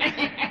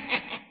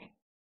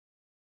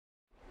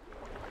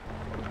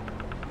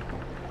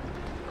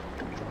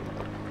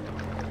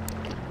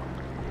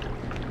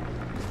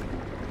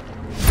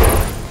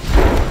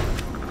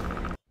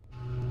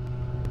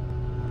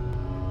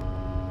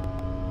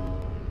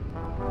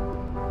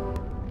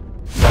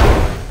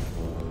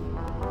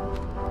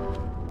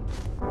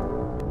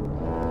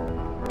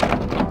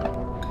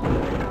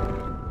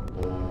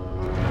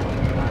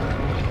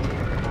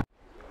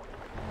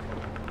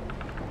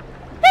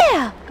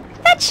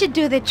 That should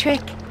do the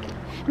trick.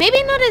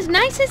 Maybe not as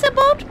nice as a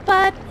boat,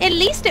 but at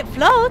least it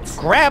floats.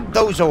 Grab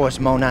those oars,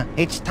 Mona.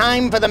 It's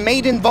time for the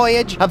maiden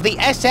voyage of the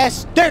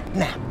SS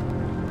Dirtnap.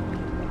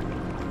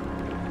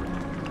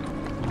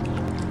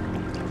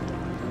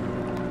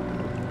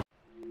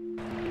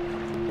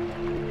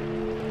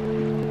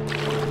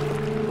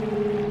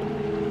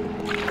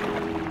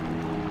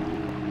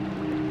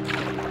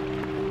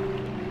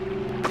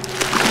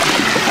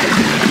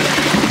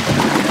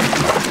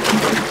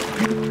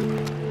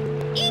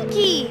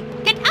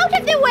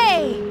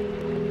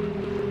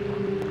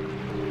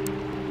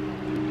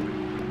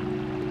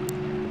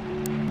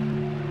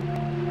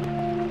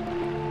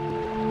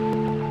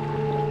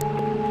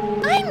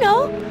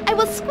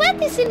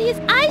 In his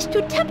eyes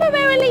to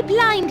temporarily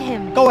blind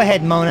him. Go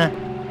ahead, Mona.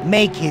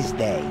 Make his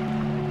day.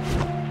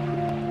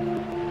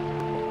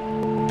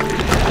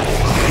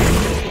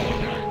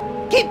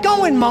 Keep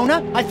going,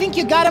 Mona. I think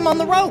you got him on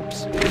the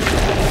ropes.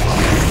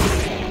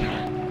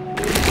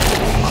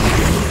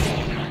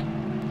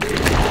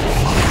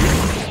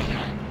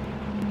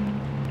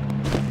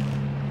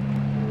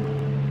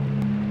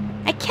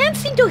 I can't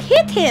seem to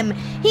hit him.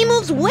 He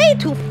moves way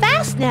too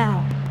fast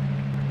now.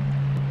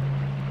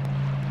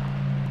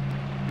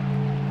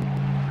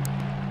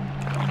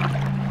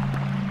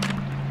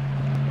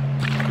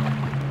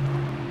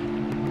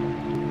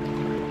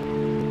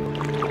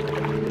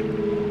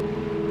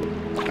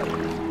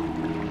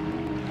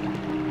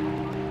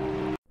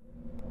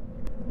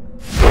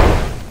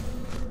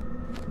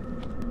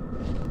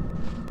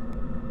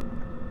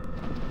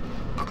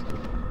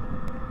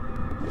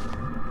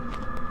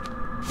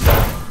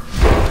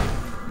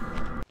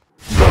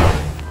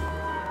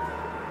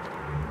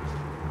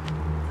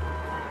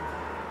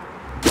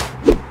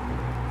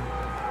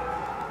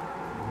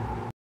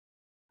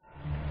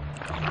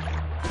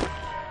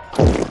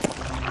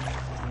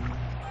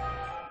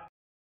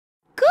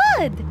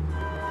 Good.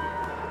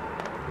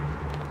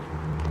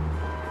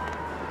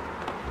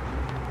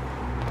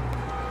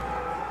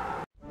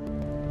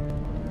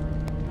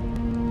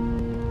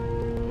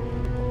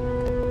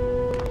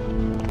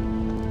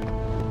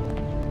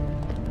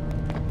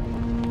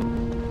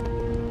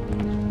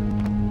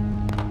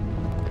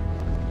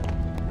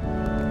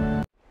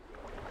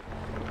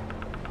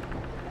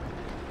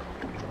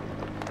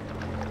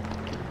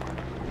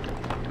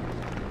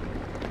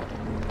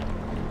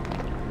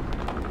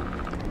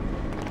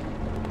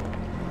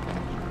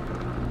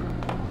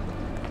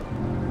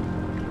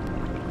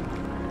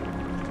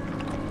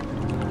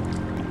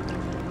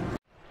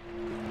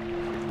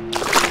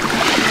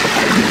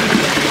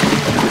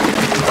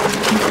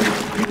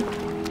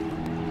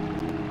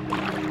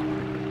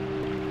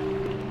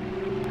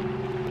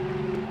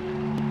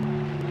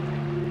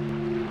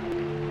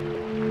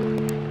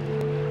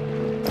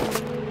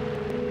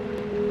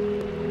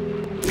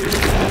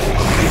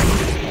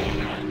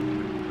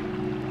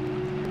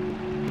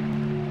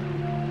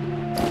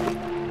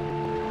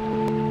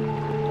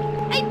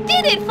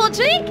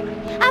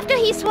 After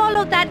he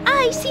swallowed that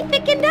ice, he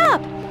thickened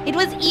up. It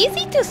was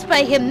easy to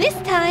spy him this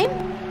time.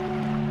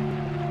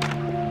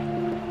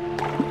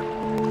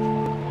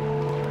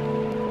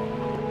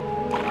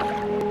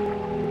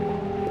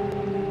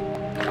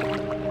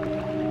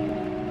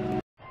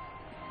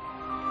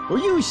 Are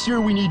you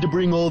sure we need to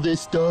bring all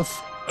this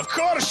stuff? Of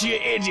course, you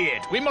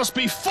idiot! We must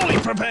be fully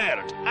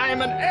prepared! I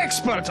am an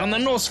expert on the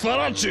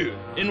Nosferatu!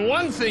 And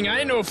one thing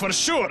I know for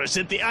sure is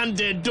that the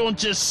undead don't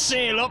just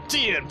sail up to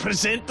you and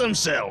present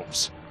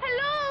themselves.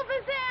 Hello,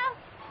 over there!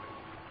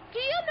 Do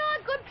you know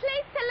a good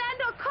place to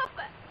land our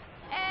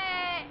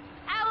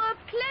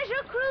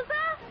pleasure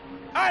cruiser?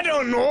 I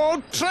don't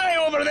know! Try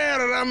over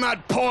there around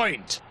that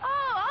point!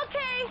 Oh,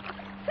 okay.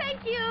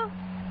 Thank you.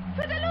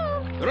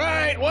 Toodaloo!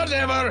 Right,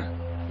 whatever.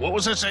 What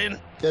was I saying?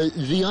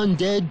 The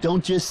undead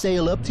don't just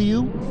sail up to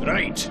you?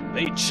 Right.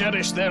 They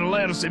cherish their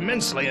lairs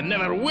immensely and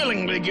never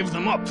willingly give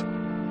them up.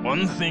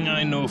 One thing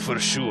I know for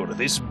sure,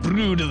 this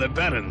brood of the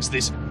Barons,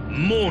 this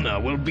Mona,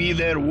 will be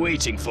there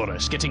waiting for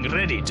us, getting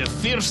ready to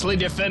fiercely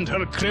defend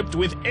her crypt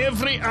with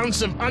every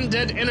ounce of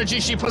undead energy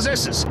she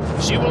possesses.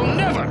 She will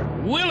never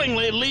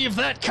willingly leave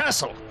that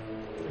castle.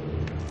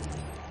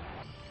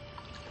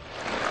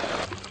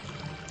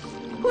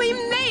 We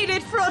made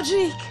it,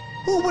 Frodrik!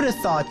 Who would have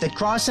thought that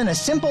crossing a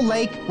simple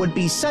lake would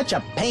be such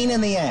a pain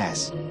in the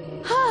ass?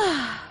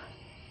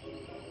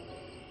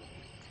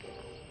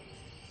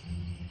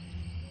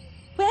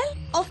 Well,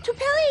 off to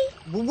Paris.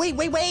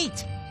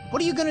 Wait.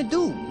 What are you gonna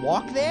do?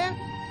 Walk there?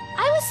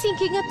 I was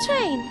thinking a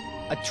train.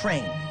 A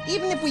train.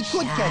 Even if we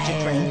could catch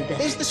a train,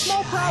 there's the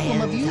small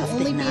problem of you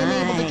only being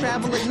able to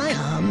travel at night.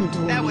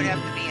 That would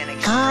have to be an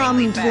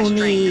extremely fast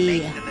train to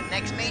make it to the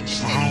next major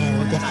city.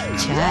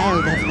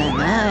 Child of the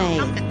night.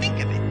 Come to think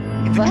of it,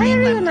 Why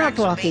are you not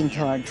walking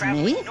towards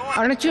me?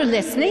 Aren't you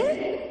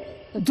listening?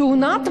 Do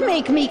not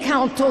make me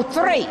count to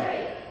 3.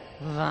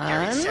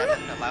 1,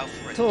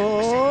 2,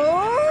 3.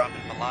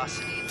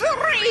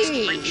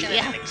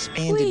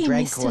 Expanded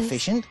drag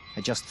coefficient,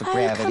 adjust for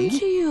gravity. Come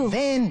to you.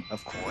 Then,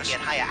 of course,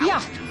 Yeah,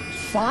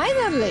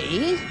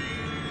 finally.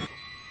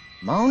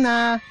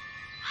 Mona,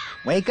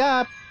 wake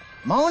up.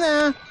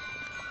 Mona!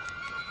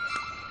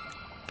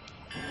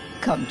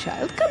 Come,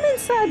 child, come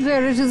inside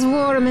where it is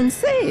warm and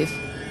safe.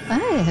 I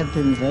have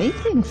been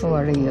waiting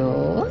for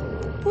you.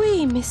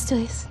 Oui,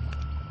 mistress.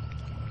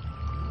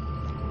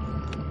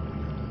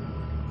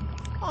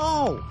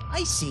 Oh,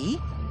 I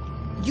see.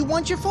 You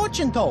want your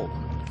fortune told.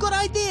 Good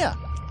idea.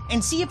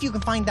 And see if you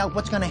can find out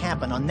what's going to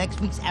happen on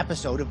next week's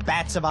episode of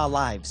Bats of Our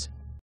Lives.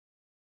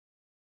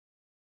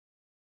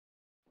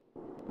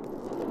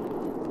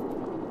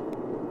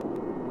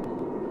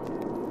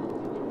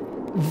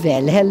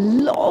 Well,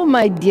 hello,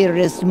 my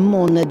dearest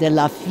Mona de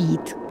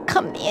Lafitte.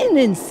 Come in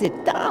and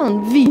sit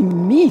down. We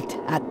meet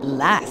at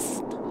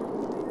last.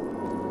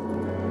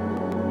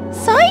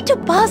 Sorry to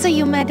bother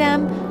you,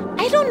 madame.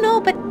 I don't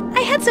know, but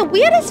I had the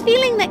weirdest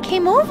feeling that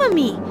came over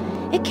me.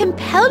 It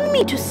compelled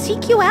me to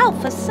seek you out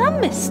for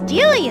some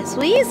mysterious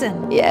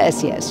reason.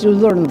 Yes, you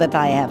learn that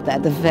I have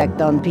that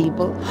effect on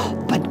people.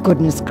 But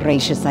goodness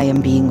gracious, I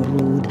am being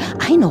rude.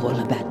 I know all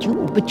about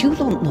you, but you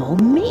don't know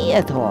me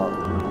at all.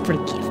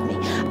 Forgive me.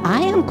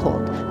 I am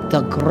called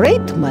the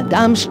Great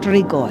Madame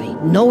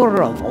Strigoi,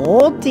 knower of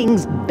all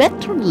things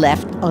better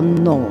left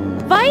unknown.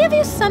 Why have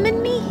you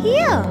summoned me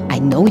here? I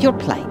know your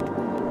plight,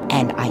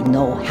 and I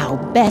know how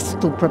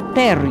best to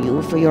prepare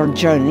you for your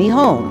journey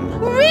home.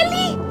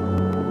 Really?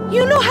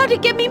 You know how to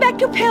get me back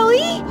to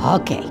Paris?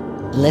 Okay,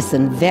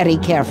 listen very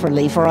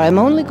carefully, for I'm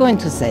only going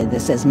to say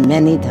this as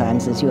many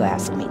times as you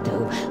ask me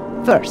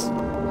to. First,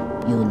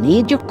 you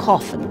need your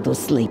coffin to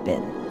sleep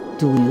in.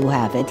 Do you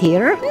have it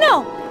here?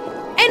 No.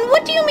 And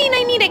what do you mean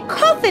I need a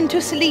coffin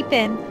to sleep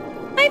in?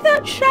 I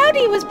thought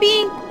Shroudy was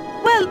being,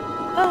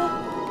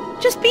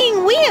 just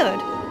being weird.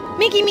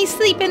 Making me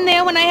sleep in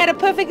there when I had a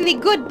perfectly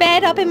good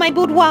bed up in my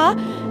boudoir.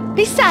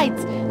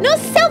 Besides, no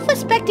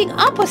self-respecting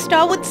opera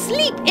star would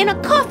sleep in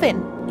a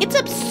coffin. It's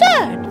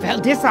absurd. Well,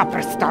 this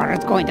opera star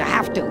is going to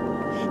have to.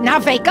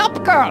 Now wake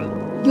up, girl.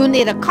 You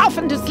need a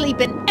coffin to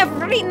sleep in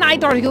every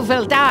night or you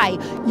will die.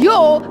 You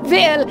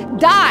will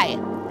die.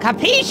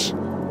 Capiche?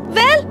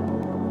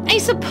 Well, I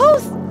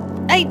suppose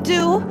I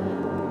do,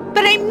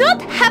 but I'm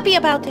not happy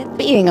about it.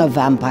 Being a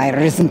vampire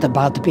isn't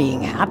about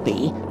being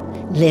happy.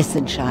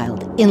 Listen,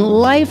 child, in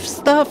life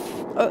stuff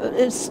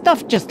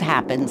just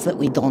happens that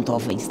we don't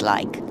always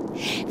like.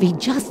 We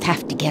just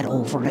have to get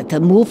over it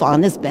and move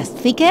on as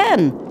best we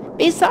can.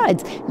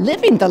 Besides,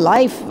 living the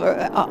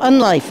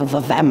unlife of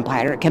a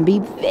vampire can be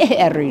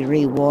very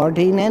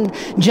rewarding and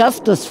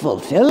just as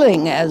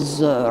fulfilling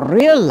as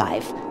real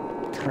life.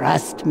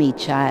 Trust me,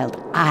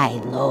 child, I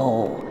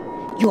know.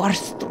 You are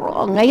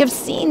strong, I have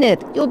seen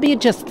it. You'll be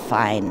just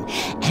fine,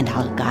 and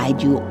I'll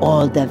guide you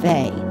all the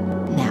way.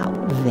 Now,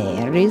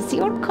 where is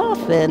your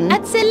coffin?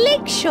 At the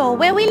lake shore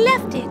where we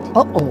left it.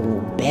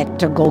 Uh-oh,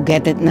 better go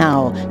get it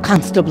now.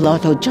 Constable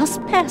Otto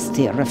just passed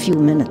here a few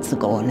minutes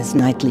ago on his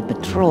nightly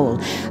patrol.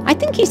 I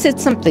think he said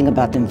something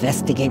about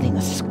investigating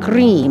a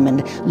scream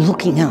and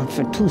looking out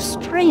for two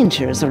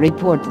strangers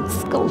reported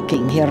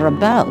skulking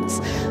hereabouts.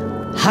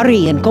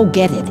 Hurry and go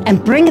get it,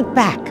 and bring it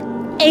back.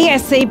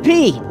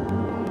 ASAP!